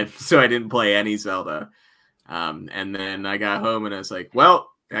 And so I didn't play any Zelda. And then I got home and I was like,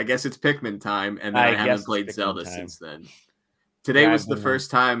 well, I guess it's Pikmin time. And then I haven't played Zelda since then. Today was the first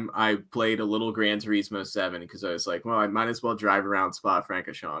time I played a little Gran Turismo 7 because I was like, well, I might as well drive around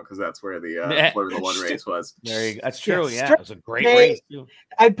Spa-Francorchamps because that's where the Formula 1 race was. There you go. That's true. Yeah, it was a great race too.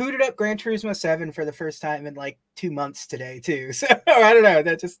 I booted up Gran Turismo 7 for the first time in like 2 months today too. So I don't know.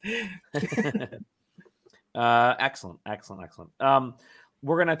 That just excellent.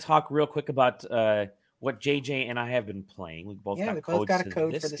 We're gonna talk real quick about what JJ and I have been playing. We both got a code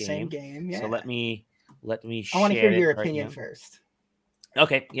for the same game. Yeah. So let me I want to hear your opinion first.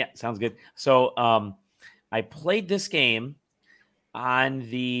 Okay, yeah, sounds good. So I played this game on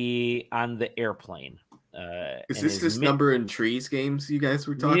the airplane. Is this number in trees games you guys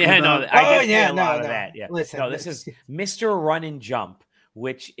were talking about? No, I did play a lot of that. Yeah. This is Mr. Run and Jump,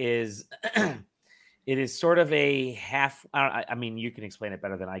 which is it is sort of a half. I mean, you can explain it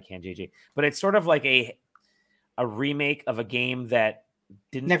better than I can, JJ. But it's sort of like a remake of a game that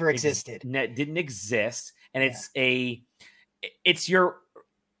never existed. Didn't exist, and it's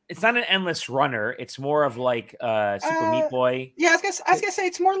not an endless runner. It's more of like Super Meat Boy. Yeah, I was gonna say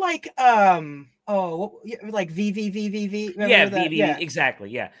it's more like like VVVVV. Yeah, VV, exactly.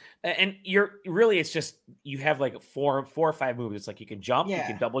 Yeah, and it's just you have like four or five moves. It's like you can jump, you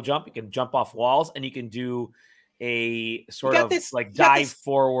can double jump, you can jump off walls, and you can do a sort of dive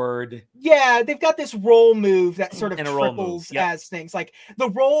forward. Yeah, they've got this roll move that sort of triples as things. Like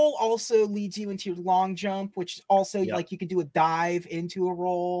the roll also leads you into your long jump, which also like you can do a dive into a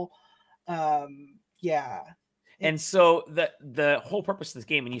roll. And so the whole purpose of this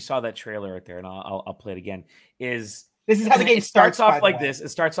game, and you saw that trailer right there, and I'll play it again, is this is how the game starts off like this. It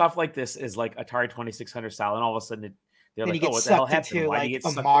starts off like this is like Atari 2600 style, and all of a sudden they're like, what the hell happened? Why do you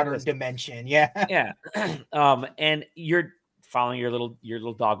get a modern dimension? Yeah. And you're following your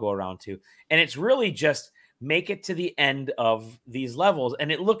little doggo around too. And it's really just make it to the end of these levels.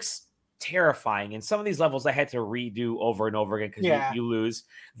 And it looks terrifying. And some of these levels I had to redo over and over again because you lose.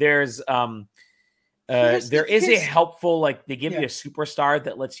 There's there is a helpful, like they give you a superstar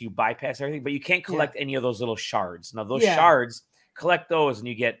that lets you bypass everything, but you can't collect any of those little shards. Now those shards, collect those and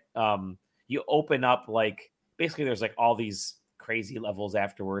you get you open up like basically there's like all these crazy levels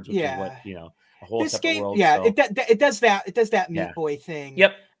afterwards, which is what, a whole this separate game, world. It does that Meat Boy thing.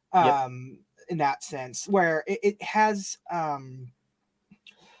 Yep. In that sense, where it has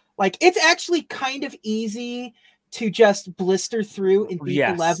like it's actually kind of easy to just blister through and beat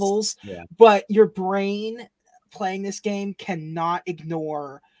the levels, but your brain playing this game cannot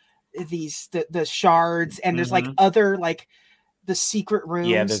ignore the shards, and there's like other like the secret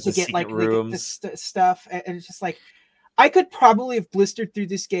rooms to get like the stuff, and it's just like I could probably have blistered through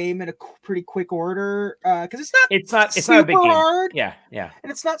this game in a pretty quick order because it's not a big hard. Yeah,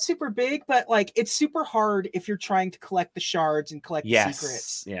 and it's not super big, but like it's super hard if you're trying to collect the shards and collect the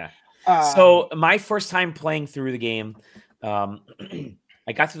secrets. Yeah. So my first time playing through the game, I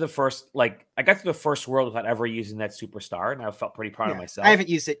got through the first world without ever using that superstar, and I felt pretty proud of myself. I haven't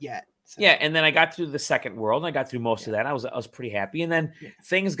used it yet. So. Yeah, and then I got through the second world, and I got through most of that. I was pretty happy, and then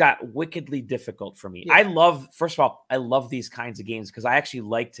things got wickedly difficult for me. Yeah. First of all, I love these kinds of games because I actually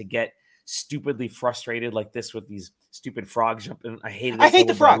like to get stupidly frustrated like this with these stupid frogs jumping. I hate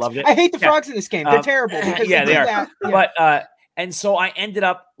the frogs. I hate the frogs in this game. They're terrible. Because they are. That. Yeah. But and so I ended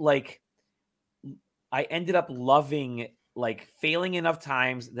up loving like failing enough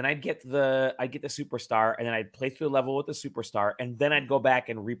times, then I'd get the superstar, and then I'd play through the level with the superstar, and then I'd go back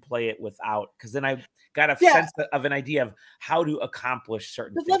and replay it without, because then I got a sense of an idea of how to accomplish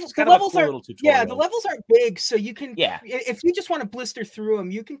certain things. The levels aren't big, so you can if you just want to blister through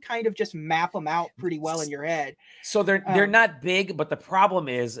them, you can kind of just map them out pretty well in your head. So they're not big, but the problem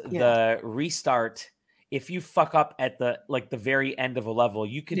is the restart if you fuck up at the very end of a level,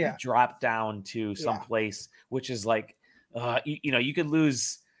 you could be dropped down to some place, which is like, you could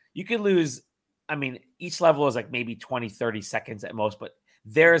lose. I mean, each level is like maybe 20, 30 seconds at most, but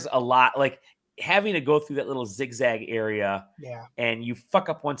there's a lot, like having to go through that little zigzag area. Yeah. And you fuck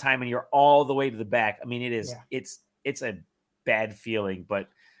up one time and you're all the way to the back. I mean, it's a bad feeling, but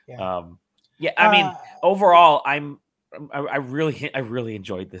I mean, overall, I really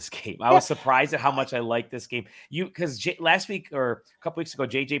enjoyed this game. I was surprised at how much I liked this game. Because last week or a couple weeks ago,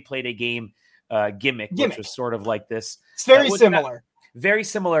 JJ played a game, Gimmick, which was sort of like this. It's very similar. Very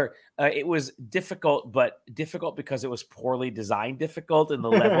similar. It was difficult because it was poorly designed. Difficult in the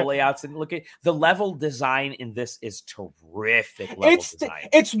level layouts, and look at the level design in this is terrific. Design.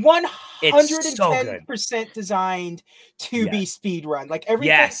 It's 110% designed to be speed run. Like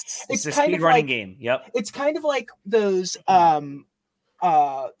everything. Yes, it's a speed running game. Yep. It's kind of like those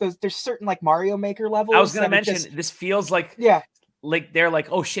there's certain like Mario Maker levels. I was going to mention this feels like like they're like,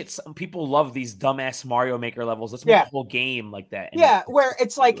 oh shit, some people love these dumbass Mario Maker levels. Let's make a whole game like that. And where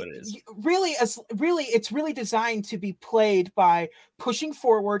it's like it's really designed to be played by pushing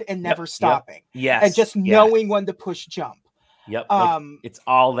forward and never stopping. Yes. And just knowing when to push jump. Yep. It's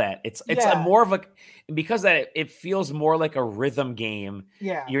all that. It's a more of a, because that it feels more like a rhythm game.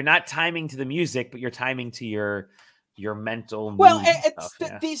 Yeah. You're not timing to the music, but you're timing to your mental.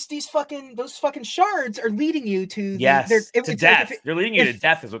 These fucking shards are leading you to to death. They're leading you to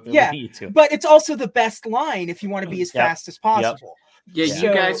death is what they're leading you to. But it's also the best line if you want to be as fast as possible. Yeah,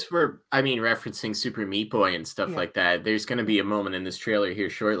 you guys were, referencing Super Meat Boy and stuff like that. There's going to be a moment in this trailer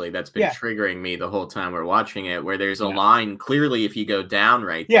here shortly that's been triggering me the whole time we're watching it, where there's a line clearly if you go down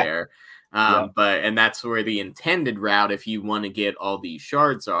there. And that's where the intended route, if you want to get all these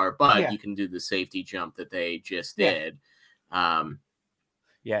shards are, but you can do the safety jump that they just did.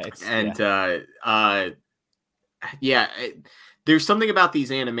 There's something about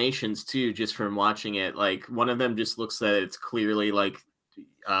these animations too, just from watching it. Like one of them just looks that it's clearly like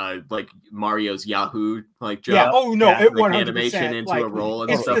Mario's Yahoo jump. Yeah. Oh no, it 100% animation into a roll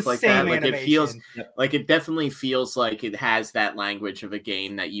and stuff like that. Like animation. It feels like it definitely feels like it has that language of a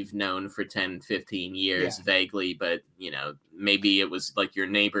game that you've known for 10, 15 years vaguely, but maybe it was like your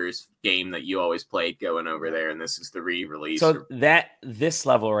neighbor's game that you always played going over there, and this is the re-release. So this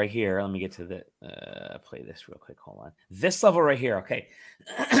level right here, let me get to the play this real quick. Hold on. This level right here, okay.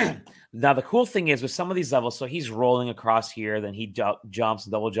 Now the cool thing is with some of these levels, so he's rolling across here, then he jumps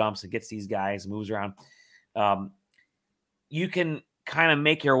and double jumps and gets these guys, moves around. You can kind of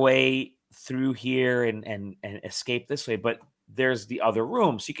make your way through here and escape this way, but there's the other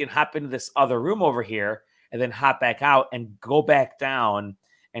room, so you can hop into this other room over here and then hop back out and go back down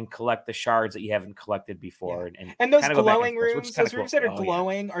and collect the shards that you haven't collected before. And those glowing rooms, those rooms that are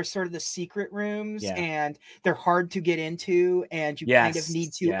glowing are sort of the secret rooms, and they're hard to get into, and you kind of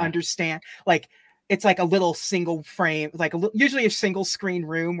need to understand, like, it's like a little single frame, like usually a single screen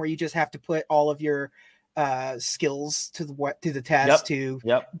room where you just have to put all of your skills to the test to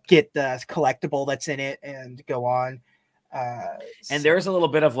get the collectible that's in it and go on. And there's a little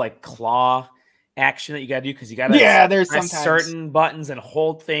bit of like claw action that you gotta do, because you gotta there's press certain buttons and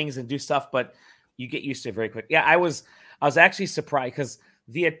hold things and do stuff, but you get used to it very quick. I was actually surprised because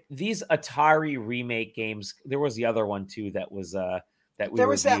these Atari remake games, there was the other one too that was there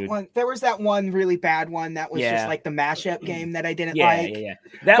was that one really bad one that was just like the mashup game that I didn't like.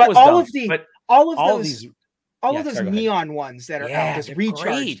 That but was all of those neon ones that are out, just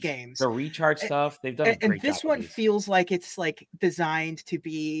recharge games. The recharge stuff, they've done a great job. And this one feels like it's like designed to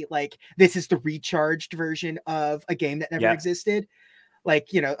be like, this is the recharged version of a game that never existed. Like,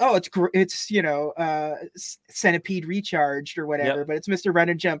 it's Centipede recharged or whatever, but it's Mr. Run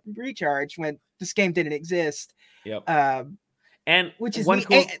and Jump recharged when this game didn't exist. And which is one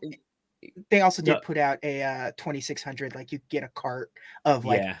cool. They also did put out a 2600, like you get a cart of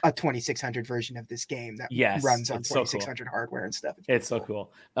like a 2600 version of this game that runs on 2600 hardware and stuff. It's so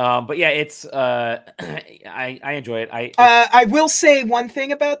cool. But yeah, it's I enjoy it. I will say one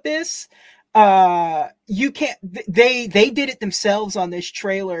thing about this. You can't, they did it themselves on this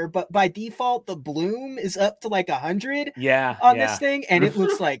trailer, but by default the bloom is up to like 100 on this thing, and it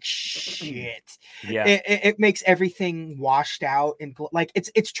looks like shit. It makes everything washed out and like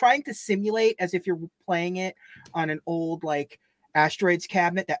it's trying to simulate as if you're playing it on an old like Asteroids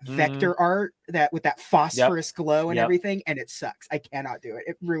cabinet, that vector art that with that phosphorus glow and everything, and it sucks. I cannot do it.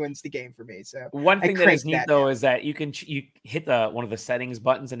 It ruins the game for me. So one thing that is neat though is that you hit one of the settings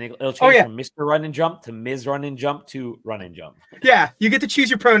buttons and it'll change from Mr. Run and Jump to Ms. Run and Jump to Run and Jump. Yeah, you get to choose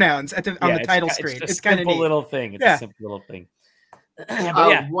your pronouns on the title screen. It's kind of a simple little thing. It's a simple little thing.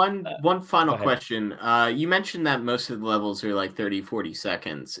 One final question. You mentioned that most of the levels are like 30, 40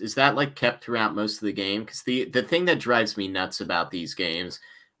 seconds. Is that like kept throughout most of the game? Because the thing that drives me nuts about these games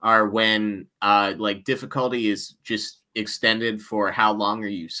are when like difficulty is just extended for how long are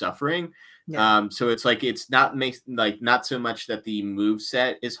you suffering. Yeah. So it's like it's not not so much that the move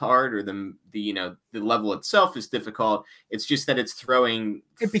set is hard or the the level itself is difficult. It's just that it's throwing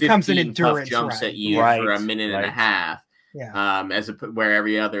it becomes an 15 tough endurance jumps run. at you for a minute and a half. Yeah. Where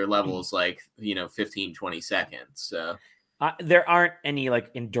every other level is like 15, 20 seconds. So there aren't any like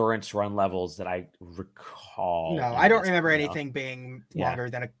endurance run levels that I recall. No, I don't remember anything being longer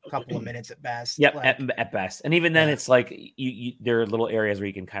than a couple of minutes at best. Yep, at best. And even then, it's like there are little areas where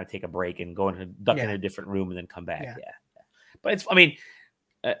you can kind of take a break and go into duck in a different room and then come back. Yeah. But it's, I mean,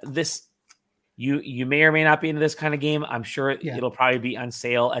 this. You may or may not be into this kind of game. I'm sure it'll probably be on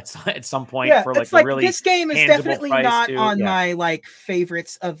sale at some point for like a really this game is definitely not on my like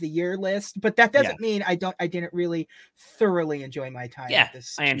favorites of the year list, but that doesn't mean I didn't really thoroughly enjoy my time with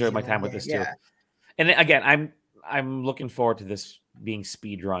this. I enjoyed my time with this too. And again, I'm looking forward to this being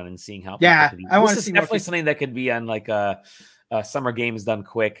speed run and seeing how I want to see definitely something that could be on like a summer games done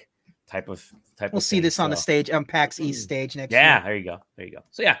quick type of we'll see this on the stage, PAX East stage next year. Yeah, there you go.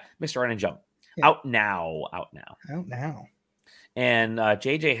 So yeah, Mr. Run and Jump. Yeah. Out now. And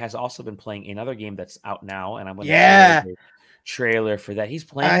JJ has also been playing another game that's out now, and I'm going to show you the trailer for that. He's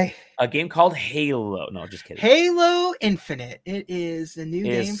playing a game called Halo. No, just kidding. Halo Infinite. It is a new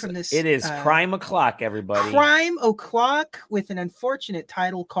game from this. It is Crime O'Clock, everybody. Crime O'Clock with an unfortunate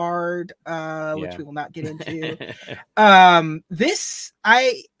title card, which we will not get into. This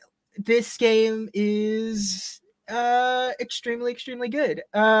game is extremely, extremely good.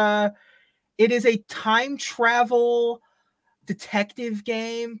 It is a time travel detective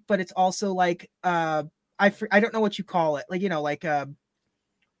game, but it's also like I don't know what you call it, like like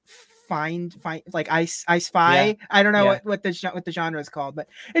find like I Spy. Yeah. I don't know what the genre is called, but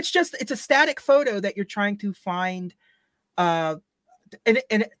it's a static photo that you're trying to find. And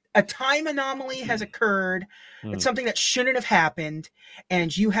a time anomaly has occurred. It's something that shouldn't have happened,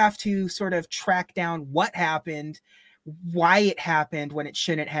 and you have to sort of track down what happened, why it happened when it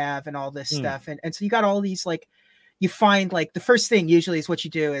shouldn't have, and all this stuff. And so you got all these, like, you find, like, the first thing usually is what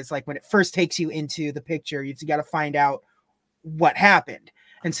you do is, like, when it first takes you into the picture, you got to find out what happened.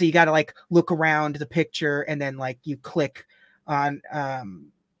 And so you got to, like, look around the picture, and then, like, you click on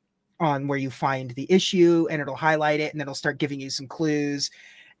where you find the issue, and it'll highlight it, and it'll start giving you some clues,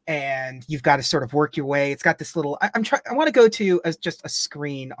 and you've got to sort of work your way. It's got this little, I want to go to just a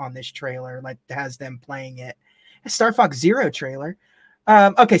screen on this trailer, like, that has them playing it. A Star Fox Zero trailer.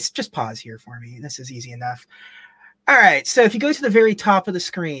 Okay, so just pause here for me. This is easy enough. All right, so if you go to the very top of the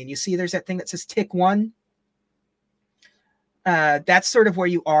screen, you see there's that thing that says tick 1. That's sort of where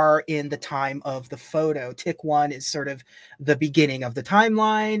you are in the time of the photo. Tick 1 is sort of the beginning of the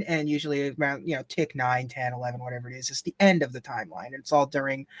timeline, and usually around, tick 9, 10, 11, whatever it is the end of the timeline. And it's all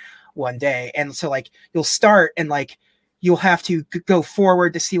during one day. And so, like, you'll start, and, like, you'll have to go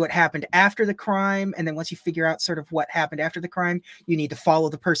forward to see what happened after the crime. And then once you figure out sort of what happened after the crime, you need to follow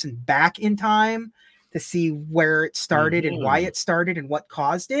the person back in time to see where it started and why it started and what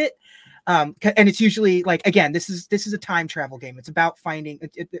caused it. And it's usually, like, again, this is a time travel game. It's about finding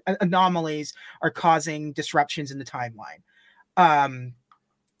anomalies are causing disruptions in the timeline.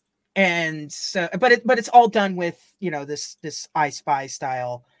 And so, but it's all done with, this I Spy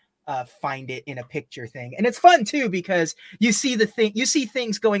style, find it in a picture thing. And it's fun too, because you see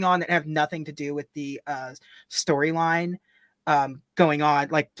things going on that have nothing to do with the storyline going on,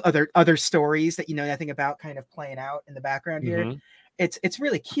 like other stories that you know nothing about kind of playing out in the background here. It's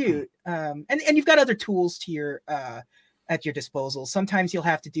really cute. And you've got other tools to your at your disposal. Sometimes you'll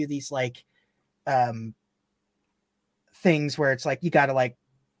have to do these, like, things where it's like you got to, like,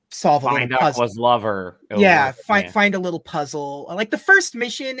 solve a little puzzle. Was lover. Find a little puzzle. Like, the first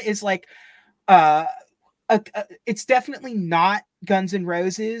mission is like it's definitely not Guns N'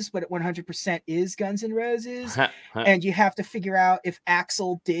 Roses, but it 100% is Guns N' Roses. And you have to figure out if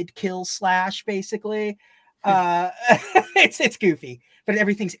Axel did kill Slash, basically. It's goofy, but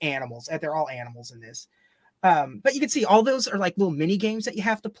everything's animals. They're all animals in this. But you can see all those are like little mini games that you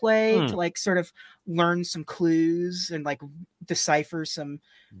have to play to, like, sort of learn some clues and, like, decipher some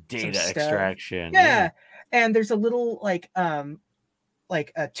data extraction. Yeah. And there's a little, like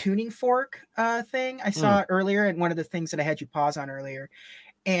a tuning fork thing I saw earlier, and one of the things that I had you pause on earlier,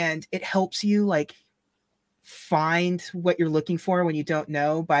 and it helps you, like, find what you're looking for when you don't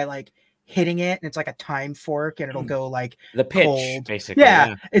know by, like, hitting it, and it's like a time fork, and it'll go like the pitch, cold, basically.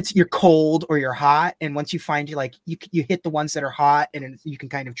 Yeah, it's you're cold or you're hot, and once you find you hit the ones that are hot, and you can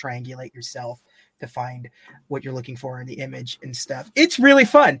kind of triangulate yourself to find what you're looking for in the image and stuff. It's really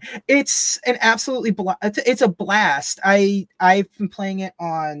fun. It's an absolutely it's a blast. I've been playing it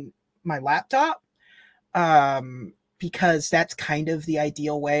on my laptop. Because that's kind of the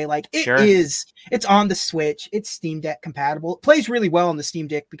ideal way. Like it's on the Switch, it's Steam Deck compatible. It plays really well on the Steam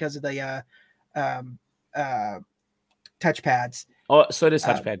Deck because of the touchpads. Oh, so it is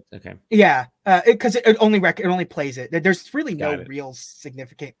touchpad. Okay. Yeah, because it only plays it. There's really no real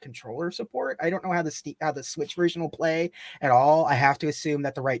significant controller support. I don't know how the Switch version will play at all. I have to assume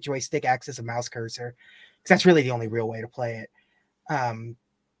that the right joystick acts as a mouse cursor, because that's really the only real way to play it.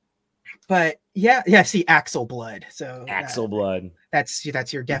 But yeah. See, Axel Blood. So Axel Blood. That's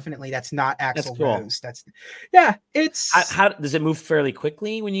that's not Axel Rose. That's It's how does it move fairly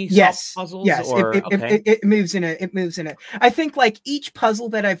quickly when you solve puzzles? Yes, or it moves in it. I think like each puzzle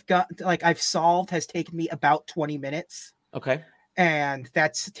that I've solved has taken me about 20 minutes. Okay. And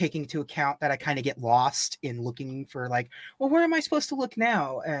that's taking into account that I kind of get lost in looking for where am I supposed to look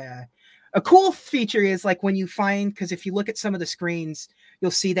now? A cool feature is like when you find, because if you look at some of the screens,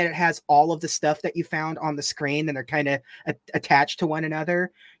 you'll see that it has all of the stuff that you found on the screen, and they're kind of attached to one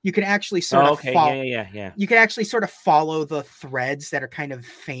another. You can actually sort of follow. Yeah. You can actually sort of follow the threads that are kind of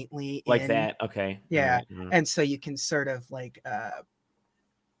faintly like that. Okay. Yeah, and so you can sort of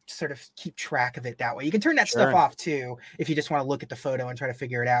keep track of it that way. You can turn that stuff off too if you just want to look at the photo and try to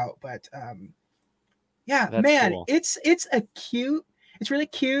figure it out. But that's cool. It's really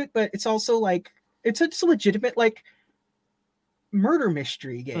cute, but it's also it's a legitimate murder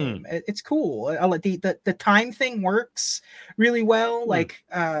mystery game. It's cool. The time thing works really well. The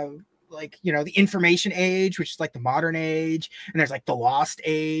information age, which is like the modern age, and there's the lost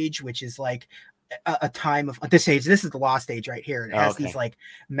age, which is a time of this age. This is the lost age right here. It has these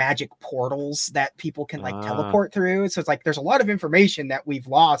magic portals that people can teleport through. So it's there's a lot of information that we've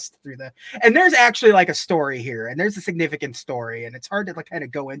lost through and there's actually a story here, and there's a significant story, and it's hard to kind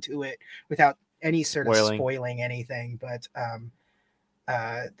of go into it without any sort of spoiling anything. But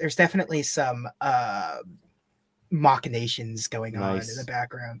there's definitely some machinations going on in the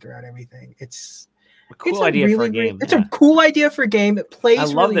background throughout everything. It's a cool idea for a game. It's a cool idea for a game. It plays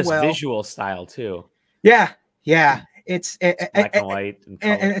really well. I love this visual style too. Yeah. It's black and white,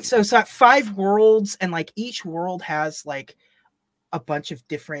 and so it's got 5 worlds, and each world has a bunch of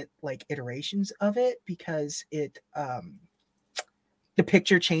different iterations of it, because it the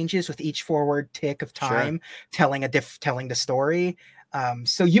picture changes with each forward tick of time, telling the story.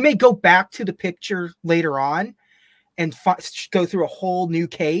 So you may go back to the picture later on and go through a whole new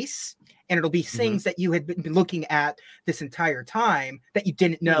case, and it'll be things that you had been looking at this entire time that you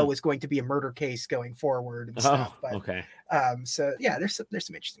didn't know was going to be a murder case going forward and stuff. But, okay. So yeah, there's some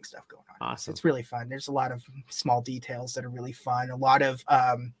interesting stuff going on. Awesome. It's really fun. There's a lot of small details that are really fun. A lot of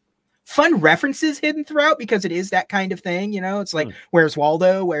fun references hidden throughout, because it is that kind of thing. It's Where's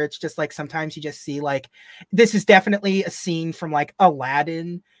Waldo, where it's just sometimes you just see this is definitely a scene from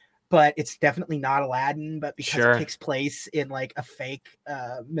Aladdin, but it's definitely not Aladdin, but because it takes place in a fake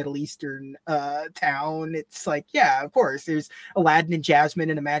Middle Eastern town, it's of course there's Aladdin and Jasmine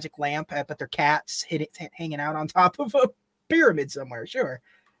and a magic lamp, but they're cats hanging out on top of a pyramid somewhere. Sure.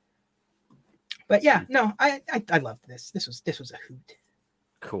 But yeah, no, I loved this. This was a hoot.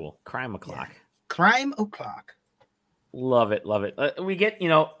 Cool. Crime O'Clock. Yeah. Crime O'Clock. Love it. We get,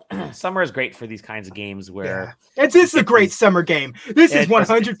 summer is great for these kinds of games where this is a great summer game. This is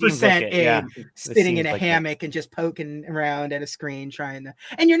 100% sitting in a hammock and just poking around at a screen trying to,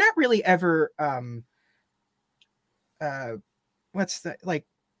 and you're not really ever there's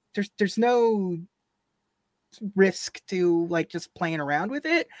no risk to just playing around with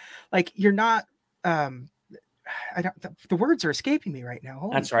it. You're not the words are escaping me right now.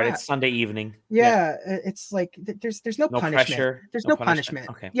 Holy That's crap. Right. It's Sunday evening. Yeah. It's there's no punishment. Pressure, there's no punishment.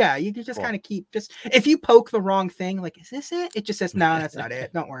 Okay. Yeah. You just kind of keep if you poke the wrong thing, is this it? It just says, no, that's not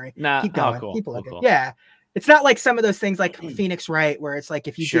it. Don't worry. Keep going. Cool. Keep looking. Cool. Yeah. It's not like some of those things like Phoenix Wright, where it's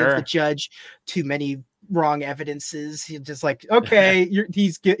if you give the judge too many wrong evidences, he's just okay, your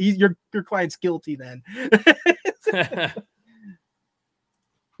client's guilty then.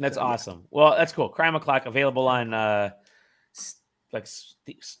 That's awesome. Well, that's cool. Crime O'Clock available on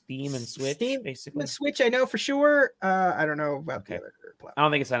Steam and Switch, basically. Switch, I know for sure. I don't know about the other platform. I don't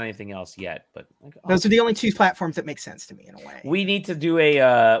think it's on anything else yet, but those are the only 2 platforms that make sense to me in a way. We need to do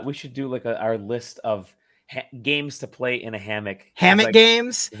we should do our list of games to play in a hammock. Hammock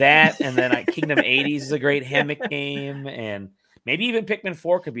games. That, and then Kingdom 80s is a great hammock game, and Maybe even Pikmin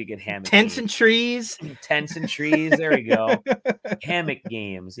 4 could be a good hammock Tents game. and trees. Tents and trees. There we go. Hammock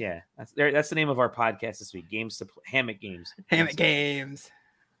games. Yeah. That's the name of our podcast this week. Hammock games. Hammock games.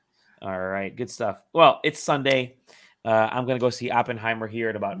 All right. Good stuff. Well, it's Sunday. I'm going to go see Oppenheimer here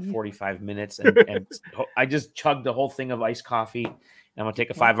in about 45 minutes. And I just chugged the whole thing of iced coffee. And I'm going to take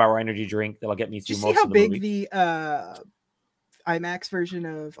a 5-hour energy drink that'll get me through most of the movie. Did you see how big the IMAX version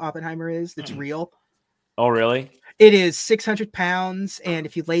of Oppenheimer is? That's real. Oh, really? It is 600 pounds. And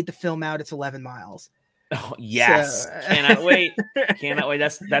if you laid the film out, it's 11 miles. Oh, yes. So... Cannot wait. Cannot wait.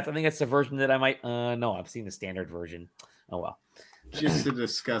 That's. I think that's the version that I might. No, I've seen the standard version. Oh, well. Just a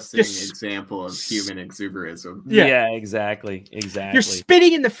disgusting example of human exuberism. Yeah, exactly. You're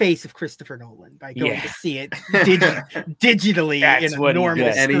spitting in the face of Christopher Nolan by going to see it digitally in a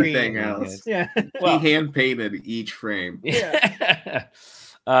normal screen. Anything else. Yeah. Well, he hand painted each frame. Yeah.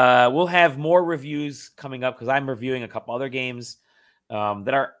 We'll have more reviews coming up because I'm reviewing a couple other games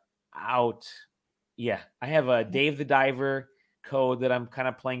that are out. Yeah, I have a Dave the Diver code that I'm kind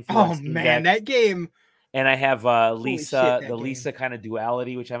of playing through. Oh man, that game. And I have Lisa, the Lisa kind of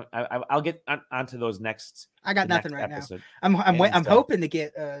duality, which I'll get onto those next. I got nothing right episode. Now. I'm hoping to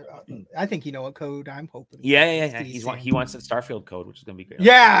get. I think you know what code I'm hoping. Yeah. He wants that Starfield code, which is gonna be great.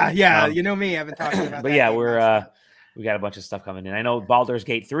 Yeah. You know me. I've been talking about. But that yeah, we got a bunch of stuff coming in. I know Baldur's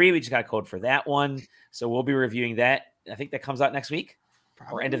Gate 3. We just got a code for that one, so we'll be reviewing that. I think that comes out next week.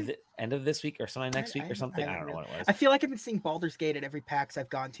 Probably. Or end of this week or something next week or something. I don't know what it was. I feel like I've been seeing Baldur's Gate at every PAX I've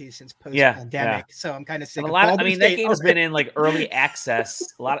gone to since post-pandemic. So I'm kind of sick of Baldur's Gate. That game has been in like early access.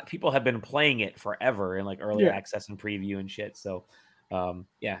 A lot of people have been playing it forever in like early access and preview and shit. So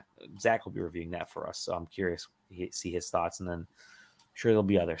Zach will be reviewing that for us. So I'm curious to see his thoughts, and then I'm sure there'll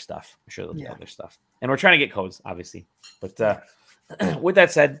be other stuff. And we're trying to get codes, obviously. But with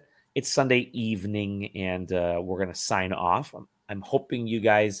that said, it's Sunday evening, and we're gonna sign off. I'm hoping you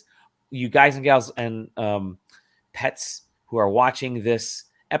guys and gals and pets who are watching this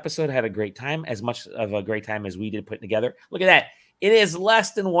episode had a great time, as much of a great time as we did putting together. Look at that. It is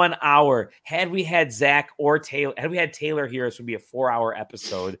less than 1 hour. Had we had Zach or Taylor, had we had Taylor here, this would be a 4-hour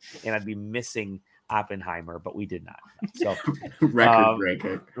episode, and I'd be missing Oppenheimer, but we did not. So record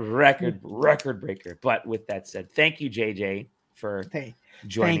breaker. But with that said, thank you, JJ, for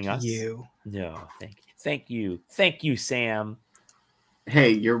joining us. Thank you, Sam.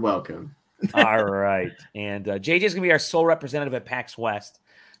 Hey, you're welcome. All right. And JJ is going to be our sole representative at PAX West.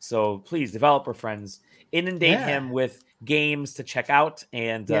 So please, developer friends, inundate him with games to check out.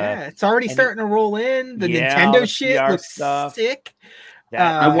 And it's already starting to roll in. The Nintendo shit PR looks sick.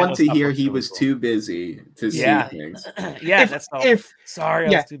 I want to hear he was too busy to see things. Sorry, I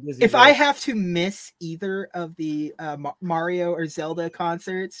was too busy. If I have to miss either of the Mario or Zelda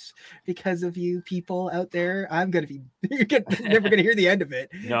concerts because of you people out there, I'm gonna be never gonna hear the end of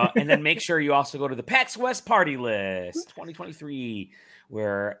it. No, and then make sure you also go to the PAX West party list 2023,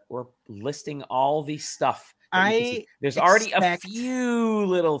 where we're listing all the stuff. There's already a few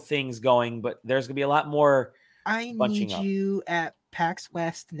little things going, but there's gonna be a lot more. I need you at PAX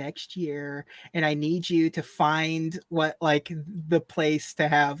West next year, and I need you to find what like the place to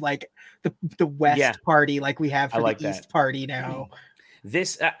have like the West party like we have for the East party now.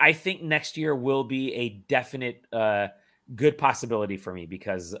 This I think next year will be a definite good possibility for me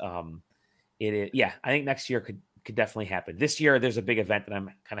because it is I think next year could definitely happen. This year there's a big event that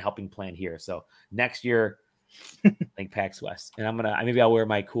I'm kind of helping plan here, so next year I think PAX West, and maybe I'll wear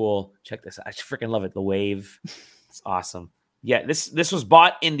my cool. Check this out. I freaking love it. The wave, it's awesome. Yeah, this was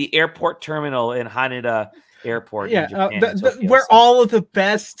bought in the airport terminal in Haneda Airport. Yeah, in Japan, where all of the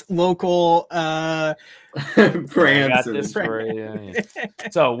best local brands.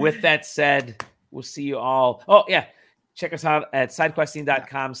 So with that said, we'll see you all. Oh yeah, check us out at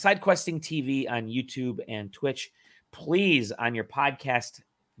sidequesting.com, SideQuesting TV on YouTube and Twitch. Please, on your podcast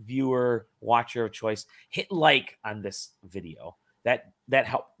viewer, watcher of choice, hit like on this video. That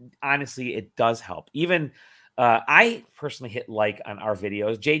help. Honestly, it does help. Even I personally hit like on our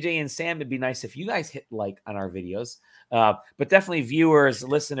videos. JJ and Sam, it'd be nice if you guys hit like on our videos. But definitely viewers,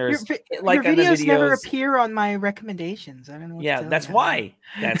 listeners, hit like on the videos. Never appear on my recommendations. I don't know. Yeah, that's why.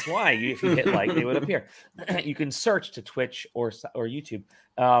 That's why. If you hit like, they would appear. You can search to Twitch or YouTube.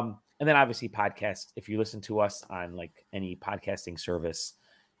 And then obviously podcast. If you listen to us on like any podcasting service.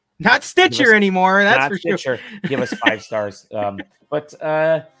 Not Stitcher anymore. That's for Stitcher. Give us 5 stars.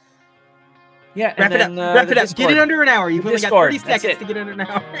 Yeah, wrap it up. Get it under an hour. You've only got 30 seconds to get it under an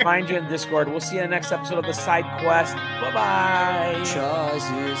hour. Find you in Discord. We'll see you in the next episode of the SideQuest. Bye-bye.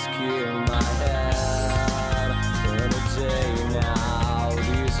 Choices kill my head.